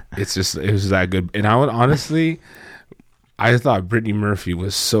 It was that good. And I would honestly, I thought Brittany Murphy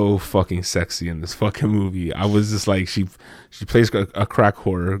was so fucking sexy in this fucking movie. I was just like, she plays a crack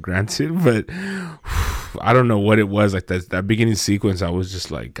whore, granted, but I don't know what it was. Like that beginning sequence, I was just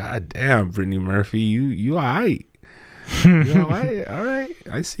like, God damn, Brittany Murphy, you alright. You alright? All right.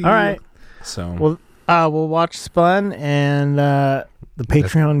 I see. All right. So we'll watch Spun, and the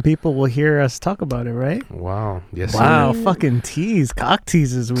Patreon people will hear us talk about it, right? Wow. Yes. Wow. Sir. Fucking cock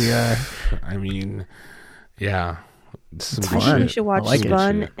teasers we are. I mean, yeah. I think we should watch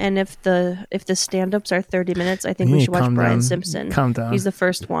Spun, and if the stand-ups are 30 minutes, I think we should watch Brian Simpson. Calm down. He's the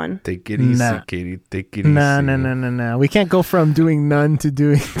first one. Take it easy, Katie. Take it easy. No. We can't go from doing none to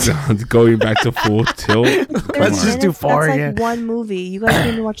doing going back to full tilt. Let's just do four again. again. That's like one movie. You guys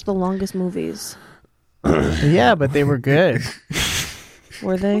need to watch the longest movies. Yeah, but they were good.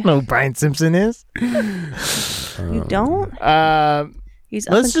 Were they? I don't know who Brian Simpson is. You don't? He's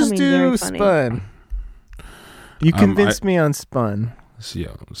up let's and just do Spun. You convinced me on Spun.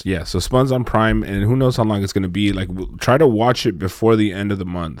 Yeah. So Spun's on Prime, and who knows how long it's going to be. Like, we'll try to watch it before the end of the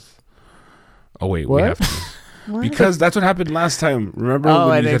month. Oh wait, what? We have to because that's what happened last time. Remember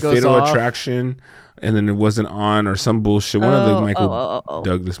when you had Fatal Attraction, and then it wasn't on or some bullshit. One of the Michael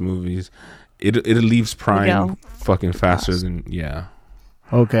Douglas movies. It leaves Prime fucking faster than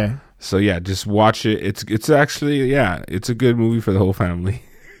Okay. So yeah, just watch it. It's actually it's a good movie for the whole family.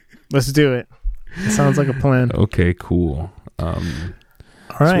 Let's do it. It sounds like a plan. Okay, cool. All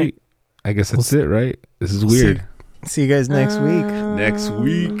right. Sweet. I guess that's it, right? This is weird. See you guys next week. Next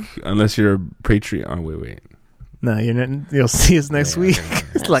week, unless you're a Patreon. Oh, wait. No, you're not. You'll see us next week.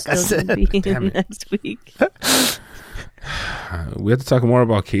 Like I said, next week. We have to talk more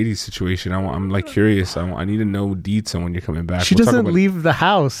about Katie's situation. I'm like curious. I need to know deets on when you're coming back. She doesn't leave the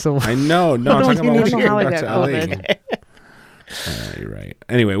house, so I know. No, I'm talking about when she comes back to LA. You're right.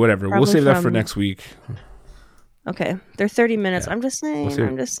 Anyway, whatever. We'll save that for next week. Okay, they're 30 minutes. Yeah. I'm just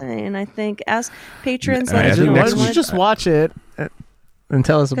saying. I think as patrons, why don't you just watch it and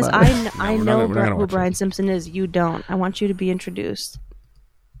tell us about it? Because I know who Brian Simpson is. You don't. I want you to be introduced.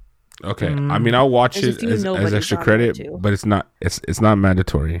 Okay, I mean I'll watch it as extra credit, but it's not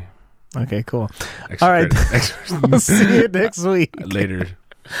mandatory. Okay, cool. All right, I'll see you next week. Later.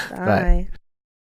 Bye.